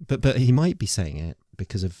 But he might be saying it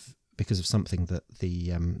because of something that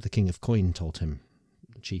the King of Coin told him,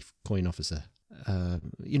 the chief coin officer.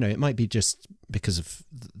 It might be just because of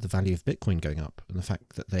the value of Bitcoin going up and the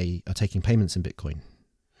fact that they are taking payments in Bitcoin.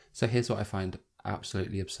 So here's what I find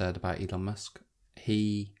absolutely absurd about Elon Musk.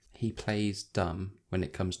 He plays dumb when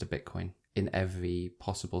it comes to Bitcoin in every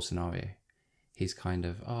possible scenario. He's kind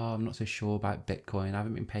of, I'm not so sure about Bitcoin. I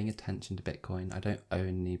haven't been paying attention to Bitcoin. I don't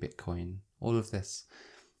own any Bitcoin. All of this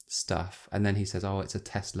stuff. And then he says, it's a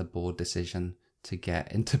Tesla board decision to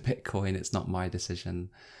get into Bitcoin. It's not my decision.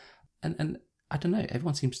 And I don't know,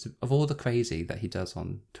 everyone seems to, of all the crazy that he does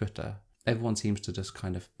on Twitter, everyone seems to just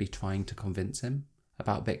kind of be trying to convince him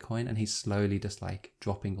about Bitcoin, and he's slowly just like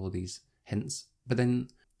dropping all these hints. But then,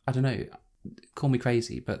 I don't know, call me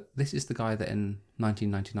crazy, but this is the guy that in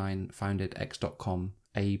 1999 founded X.com,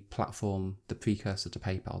 a platform, the precursor to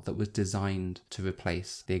PayPal, that was designed to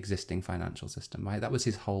replace the existing financial system, right? That was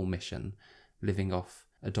his whole mission, living off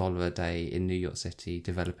 $1 a day in New York City,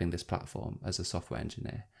 developing this platform as a software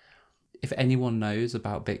engineer. If anyone knows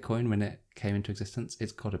about Bitcoin when it came into existence,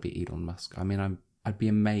 it's got to be Elon Musk. I mean, I'd be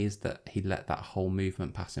amazed that he let that whole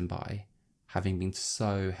movement pass him by, having been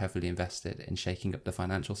so heavily invested in shaking up the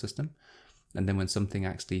financial system. And then when something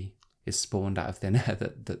actually is spawned out of thin air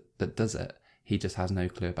that does it, he just has no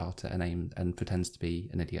clue about it and pretends to be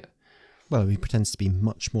an idiot. Well, he pretends to be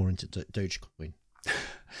much more into Dogecoin.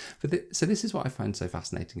 So this is what I find so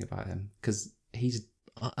fascinating about him, because he's...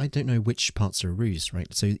 I don't know which parts are a ruse,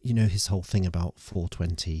 right? So, his whole thing about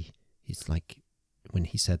 420, he's like, when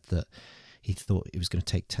he said that he thought he was going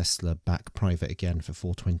to take Tesla back private again for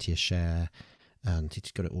 420 a share, and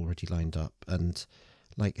he'd got it already lined up, and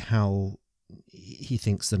like how he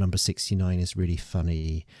thinks the number 69 is really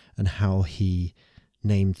funny, and how he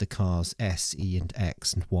named the cars S, E, and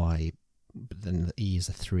X, and Y, but then the E is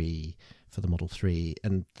a 3 for the Model 3,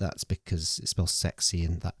 and that's because it spells sexy,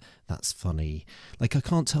 and that's funny. Like, I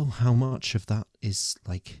can't tell how much of that is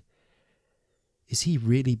like, is he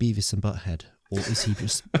really Beavis and Butthead, or is he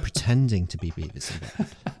just pretending to be Beavis and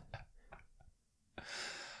Butthead?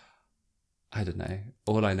 I don't know.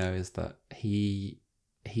 All I know is that he's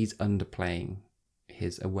underplaying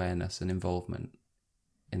his awareness and involvement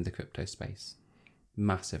in the crypto space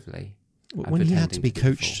massively. When he had to be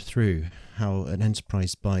coached through how an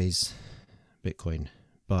enterprise buys Bitcoin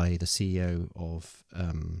by the CEO of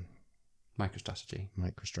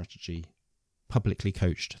MicroStrategy, publicly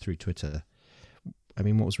coached through Twitter. I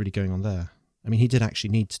mean, what was really going on there? I mean, he did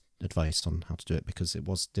actually need advice on how to do it because it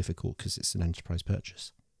was difficult because it's an enterprise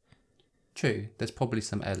purchase. True. There's probably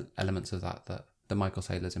some elements of that the Michael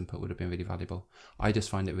Saylor's input would have been really valuable. I just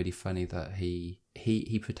find it really funny that he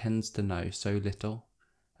pretends to know so little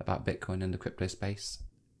about Bitcoin and the crypto space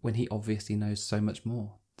when he obviously knows so much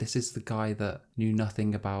more. This is the guy that knew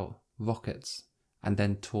nothing about rockets and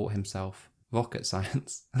then taught himself rocket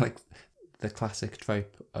science. Like the classic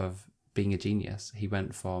trope of being a genius. He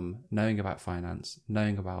went from knowing about finance,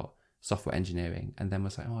 knowing about software engineering, and then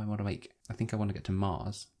was like, I think I want to get to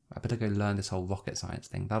Mars. I better go learn this whole rocket science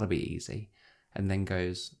thing. That'll be easy. And then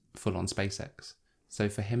goes full on SpaceX. So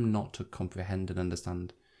for him not to comprehend and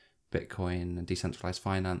understand Bitcoin and decentralized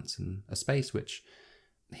finance and a space which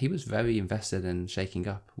he was very invested in shaking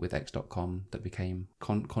up with X.com that became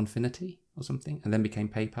Confinity or something, and then became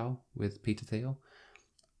PayPal with Peter Thiel.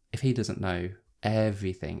 If he doesn't know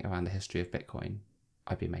everything around the history of Bitcoin,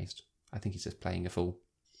 I'd be amazed. I think he's just playing a fool.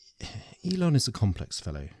 Elon is a complex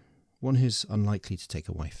fellow, one who's unlikely to take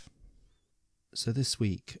a wife. So this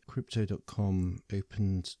week, Crypto.com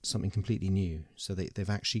opened something completely new. So they've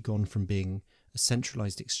actually gone from being a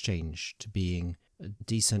centralized exchange to being a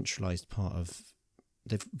decentralized part of...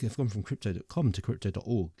 They've gone from Crypto.com to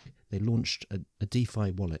Crypto.org. They launched a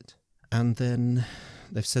DeFi wallet. And then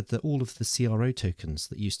they've said that all of the CRO tokens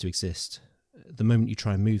that used to exist, the moment you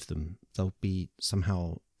try and move them, they'll be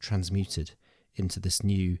somehow transmuted into this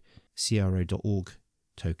new CRO.org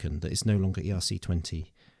token that is no longer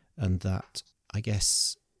ERC20, and that, I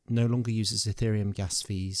guess, no longer uses Ethereum gas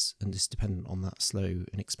fees and is dependent on that slow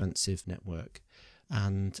and expensive network,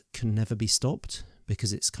 and can never be stopped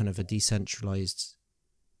because it's kind of a decentralized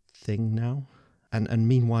thing now. And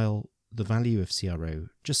meanwhile, the value of CRO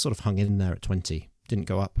just sort of hung in there at 20. Didn't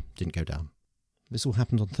go up, didn't go down. This all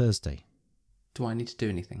happened on Thursday. Do I need to do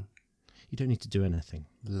anything? You don't need to do anything.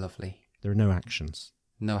 Lovely. There are no actions.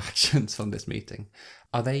 No actions from this meeting.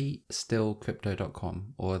 Are they still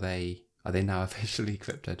Crypto.com, or are they now officially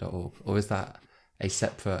Crypto.org? Or is that a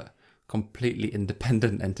separate, completely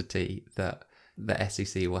independent entity that the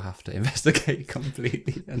SEC will have to investigate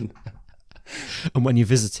completely? And when you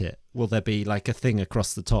visit it, will there be like a thing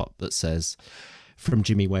across the top that says, from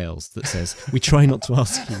Jimmy Wales, that says, "We try not to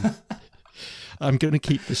ask you." I'm going to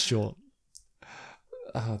keep this short.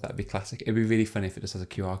 Oh, that'd be classic. It'd be really funny if it just has a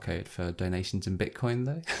QR code for donations in Bitcoin,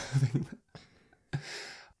 though.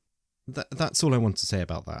 That's all I want to say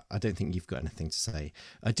about that. I don't think you've got anything to say.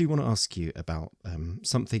 I do want to ask you about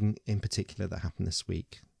something in particular that happened this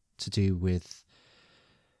week to do with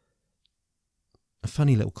a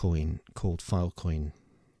funny little coin called Filecoin.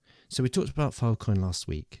 So we talked about Filecoin last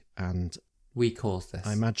week, and we caused this.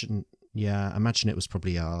 I imagine it was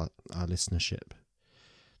probably our listenership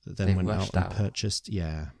that then went out and purchased.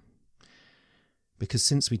 Yeah. Because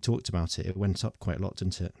since we talked about it, it went up quite a lot,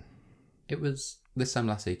 didn't it? It was, this time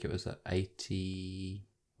last week, it was at 80,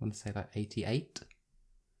 I want to say like 88.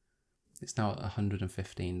 It's now at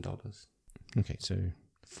 $115. Okay, so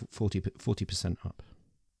 40% up.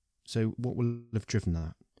 So what will have driven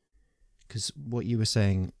that? Because what you were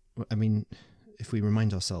saying, I mean, if we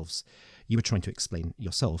remind ourselves, you were trying to explain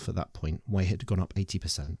yourself at that point why it had gone up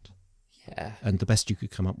 80%. Yeah. And the best you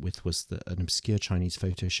could come up with was that an obscure Chinese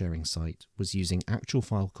photo sharing site was using actual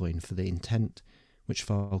Filecoin for the intent which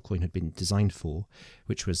Filecoin had been designed for,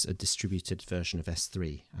 which was a distributed version of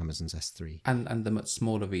S3, Amazon's S3. And the much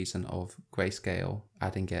smaller reason of Grayscale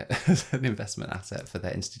adding it as an investment asset for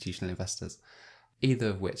their institutional investors, either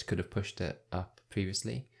of which could have pushed it up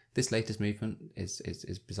previously. This latest movement is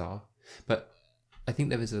bizarre. But I think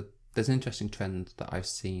there's an interesting trend that I've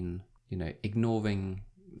seen, ignoring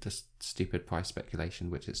just stupid price speculation,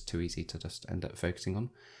 which is too easy to just end up focusing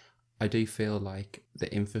on. I do feel like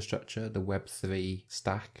the infrastructure, the Web3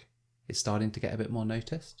 stack, is starting to get a bit more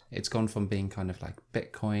noticed. It's gone from being kind of like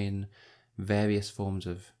Bitcoin, various forms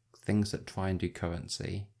of things that try and do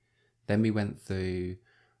currency. Then we went through,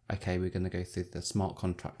 okay, we're going to go through the smart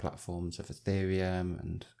contract platforms of Ethereum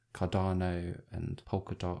and Cardano and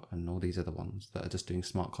Polkadot and all these other ones that are just doing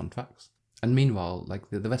smart contracts. And meanwhile, like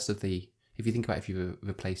the rest of if you think about if you were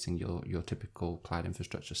replacing your typical cloud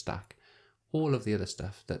infrastructure stack, all of the other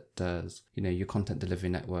stuff that does, your content delivery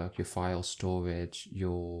network, your file storage,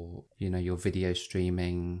 your video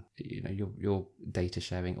streaming, your data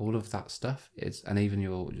sharing, all of that stuff and even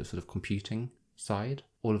your sort of computing side,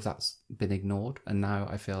 all of that's been ignored. And now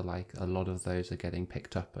I feel like a lot of those are getting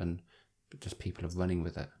picked up and just people are running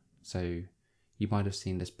with it. So you might have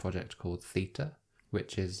seen this project called Theta,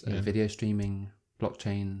 which is a video streaming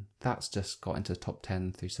blockchain that's just got into the top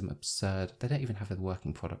 10 through some absurd, they don't even have a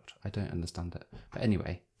working product. I don't understand it. But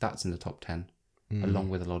anyway, that's in the top 10, along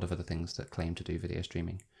with a lot of other things that claim to do video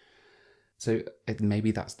streaming. So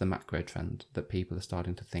maybe that's the macro trend, that people are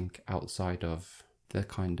starting to think outside of the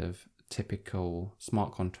kind of typical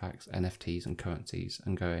smart contracts, NFTs and currencies,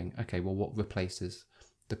 and going, okay, well, what replaces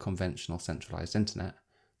the conventional centralized internet?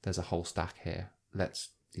 There's a whole stack here. Let's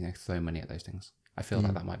throw money at those things. I feel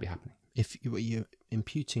like that might be happening. If you're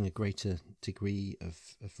imputing a greater degree of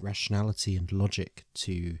rationality and logic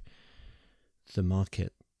to the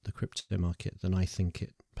market, the crypto market, than I think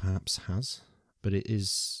it perhaps has, but it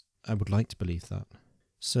is, I would like to believe that.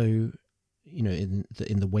 So, in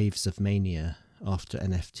the waves of mania after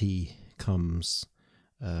NFT comes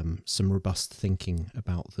some robust thinking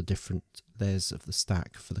about the different layers of the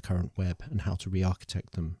stack for the current web and how to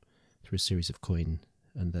re-architect them through a series of coin,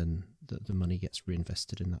 and then the money gets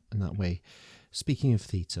reinvested in that way. Speaking of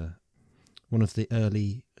Theta, one of the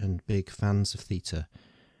early and big fans of Theta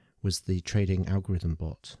was the trading algorithm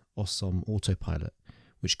bot Awesome Autopilot,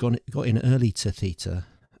 which got in early to Theta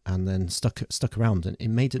and then stuck around, and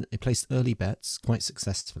it placed early bets quite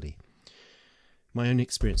successfully. My own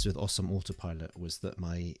experience with Ossom Autopilot was that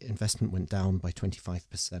my investment went down by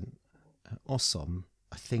 25%. Ossom,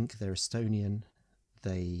 I think they're Estonian.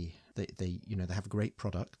 They have a great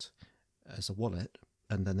product as a wallet,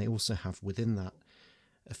 and then they also have within that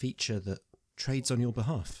a feature that trades on your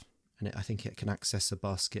behalf. And I think it can access a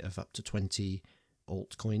basket of up to 20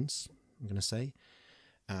 altcoins, I'm going to say,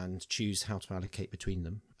 and choose how to allocate between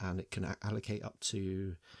them. And it can allocate up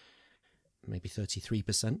to maybe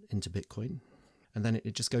 33% into Bitcoin. And then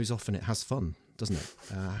it just goes off and it has fun, doesn't it?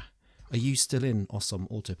 Are you still in Ossom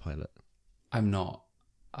Autopilot? I'm not.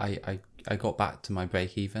 I got back to my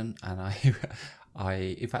break even, and I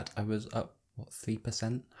in fact I was up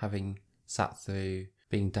 3%, having sat through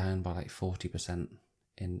being down by like 40%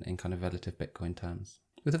 in kind of relative Bitcoin terms,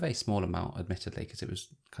 with a very small amount, admittedly, because it was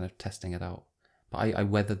kind of testing it out. But I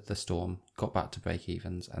weathered the storm, got back to break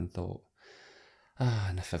evens, and thought,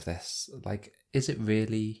 enough of this. Like, is it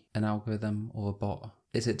really an algorithm or a bot?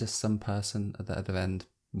 Is it just some person at the other end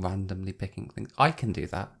randomly picking things? I can do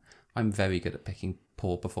that. I'm very good at picking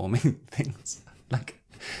poor performing things. Like,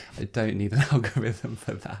 I don't need an algorithm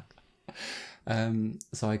for that.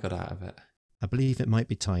 So I got out of it. I believe it might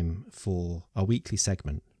be time for our weekly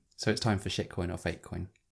segment. So it's time for shitcoin or fake coin.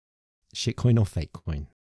 Shitcoin or fake coin?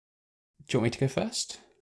 Do you want me to go first?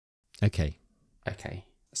 Okay. Okay.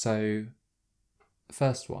 So,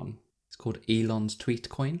 first one, it's called Elon's Tweet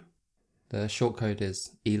Coin. The short code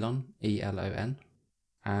is Elon, ELON.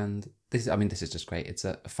 And this is just great. It's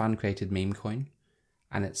a fan-created meme coin,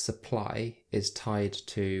 and its supply is tied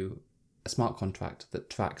to a smart contract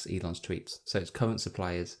that tracks Elon's tweets. So its current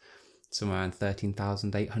supply is somewhere around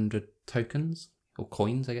 13,800 tokens, or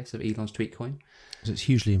coins, I guess, of Elon's tweet coin. So it's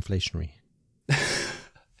hugely inflationary.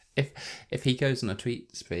 If he goes on a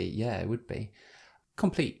tweet spree, yeah, it would be.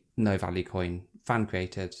 Complete no value coin, fan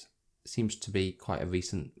created, seems to be quite a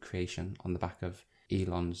recent creation on the back of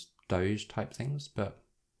Elon's Doge type things, but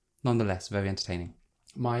nonetheless, very entertaining.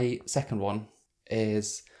 My second one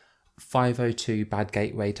is 502 Bad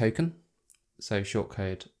Gateway token, so short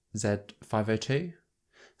code Z502.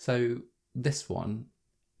 So this one,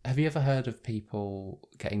 have you ever heard of people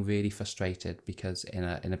getting really frustrated because in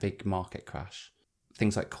a big market crash,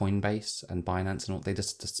 things like Coinbase and Binance and all, they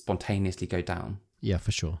just spontaneously go down? Yeah,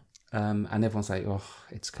 for sure. And everyone's like, oh,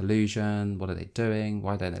 it's collusion. What are they doing?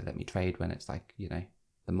 Why don't they let me trade when it's like,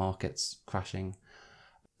 the market's crashing?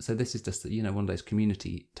 So this is just, one of those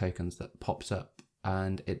community tokens that pops up,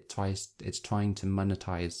 and it's trying to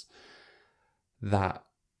monetize that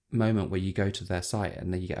moment where you go to their site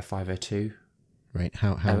and then you get a 502. Right.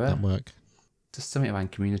 How would that work? Just something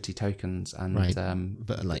around community tokens, and right.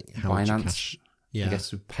 But like how much cash? Yeah. I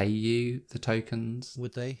guess would pay you the tokens.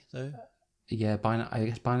 Would they though? Yeah, I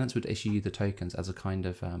guess Binance would issue you the tokens as a kind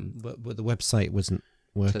of. But the website wasn't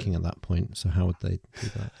working at that point, so how would they do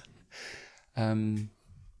that?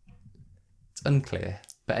 It's unclear,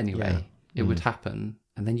 but anyway, it would happen,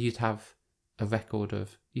 and then you'd have a record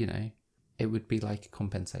of, it would be like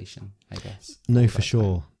compensation, I guess. No, for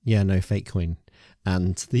sure. Time. Yeah, no, fake coin,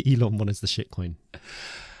 and the Elon one is the shit coin.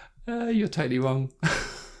 You're totally wrong.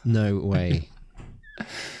 No way.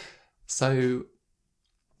 So,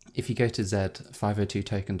 if you go to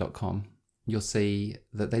z502token.com, you'll see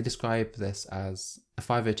that they describe this as a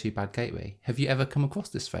 502 bad gateway. Have you ever come across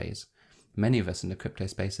this phrase? Many of us in the crypto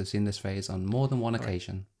space have seen this phrase on more than one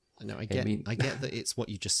occasion. No, I get that it's what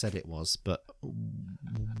you just said it was, but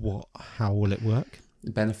how will it work?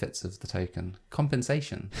 The benefits of the token: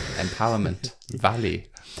 compensation, empowerment, value.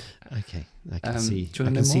 Okay, I can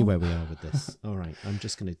see where we are with this. All right, I'm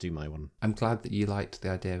just going to do my one. I'm glad that you liked the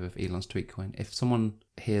idea of Elon's Tweetcoin. If someone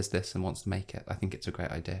hears this and wants to make it, I think it's a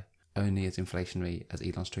great idea. Only as inflationary as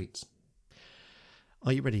Elon's tweets.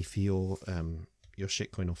 Are you ready for your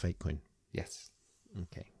shitcoin or fake coin? Yes.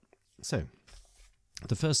 Okay. So,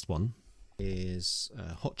 the first one is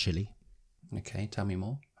Hot Chili. Okay, tell me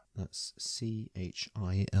more. That's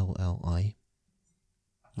CHILLI.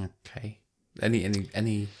 Okay.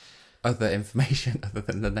 Any other information other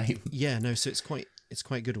than the name? Yeah, no. So it's quite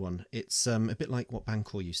a good one. It's a bit like what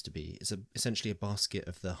Bancor used to be. It's essentially a basket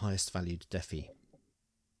of the highest valued DeFi.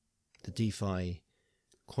 The DeFi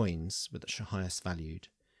coins with the highest valued.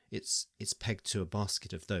 It's pegged to a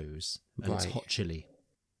basket of those, and It's Hot Chili.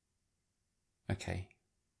 Okay.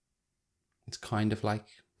 It's kind of like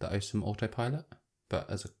the Ossom Autopilot, but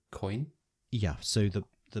as a coin. Yeah. So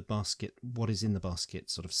the basket, what is in the basket,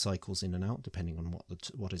 sort of cycles in and out depending on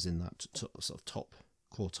what is in that sort of top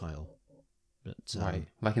quartile. But right,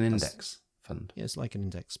 like an index fund. Yeah, it's like an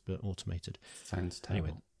index, but automated. Sounds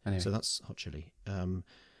terrible. Anyway, so that's Hot Chili.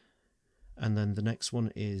 And then the next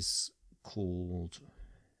one is called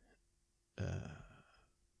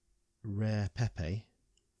Rare Pepe.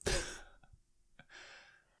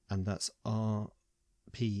 And that's RPEPE.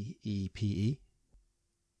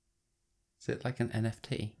 Is it like an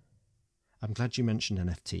NFT? I'm glad you mentioned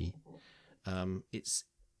NFT. It's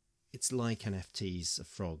like NFTs of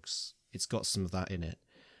frogs. It's got some of that in it,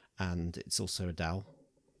 and it's also a DAO.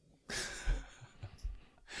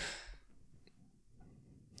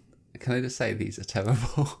 Can I just say these are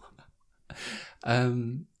terrible?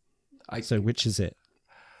 So which is it?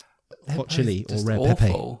 They're Hot both chili or just Rare awful.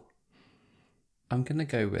 Pepe? I'm going to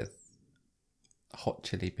go with Hot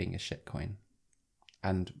Chili being a shitcoin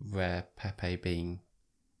and Rare Pepe being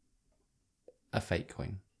a fake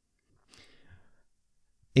coin.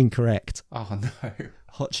 Incorrect. Oh, no.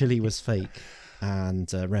 Hot chili was fake,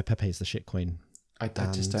 and Rare Pepe is the shitcoin. I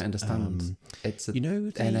just don't understand. It's a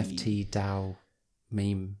NFT DAO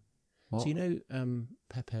meme. What? So you know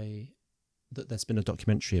Pepe, that there's been a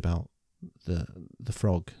documentary about the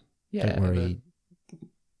frog. Yeah. Don't worry,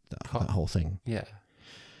 that whole thing. Yeah.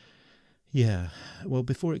 Yeah. Well,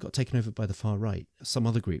 before it got taken over by the far right, some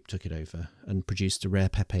other group took it over and produced a Rare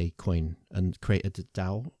Pepe coin and created a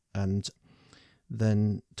DAO. And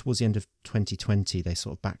then towards the end of 2020, they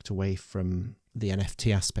sort of backed away from the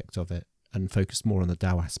NFT aspect of it and focused more on the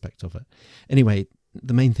DAO aspect of it. Anyway,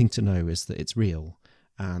 the main thing to know is that it's real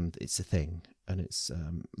and it's a thing, and it's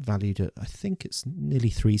valued at, I think it's nearly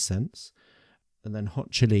 3 cents. And then Hot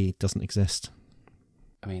Chili doesn't exist.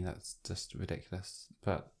 I mean, that's just ridiculous.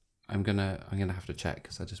 But I'm gonna have to check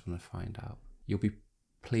because I just want to find out. You'll be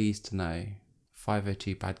pleased to know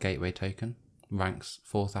 502 Bad Gateway token ranks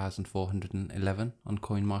 4,411 on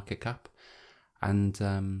CoinMarketCap and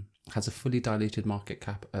has a fully diluted market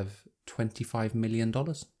cap of $25 million.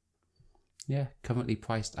 Yeah, currently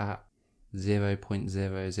priced at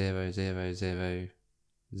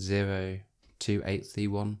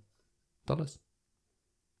 0.000002831 dollars.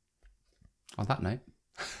 On that note,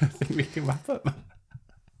 I think we can wrap up.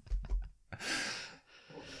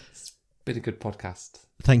 It's been a good podcast.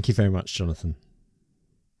 Thank you very much, Jonathan.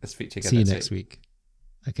 Let's speak to you again. See you next week.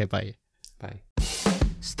 Okay, bye. Bye.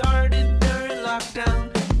 Started during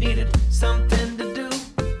lockdown, needed something to do.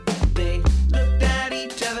 They looked at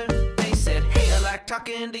each other, they said, hey, I like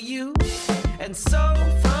talking to you. And so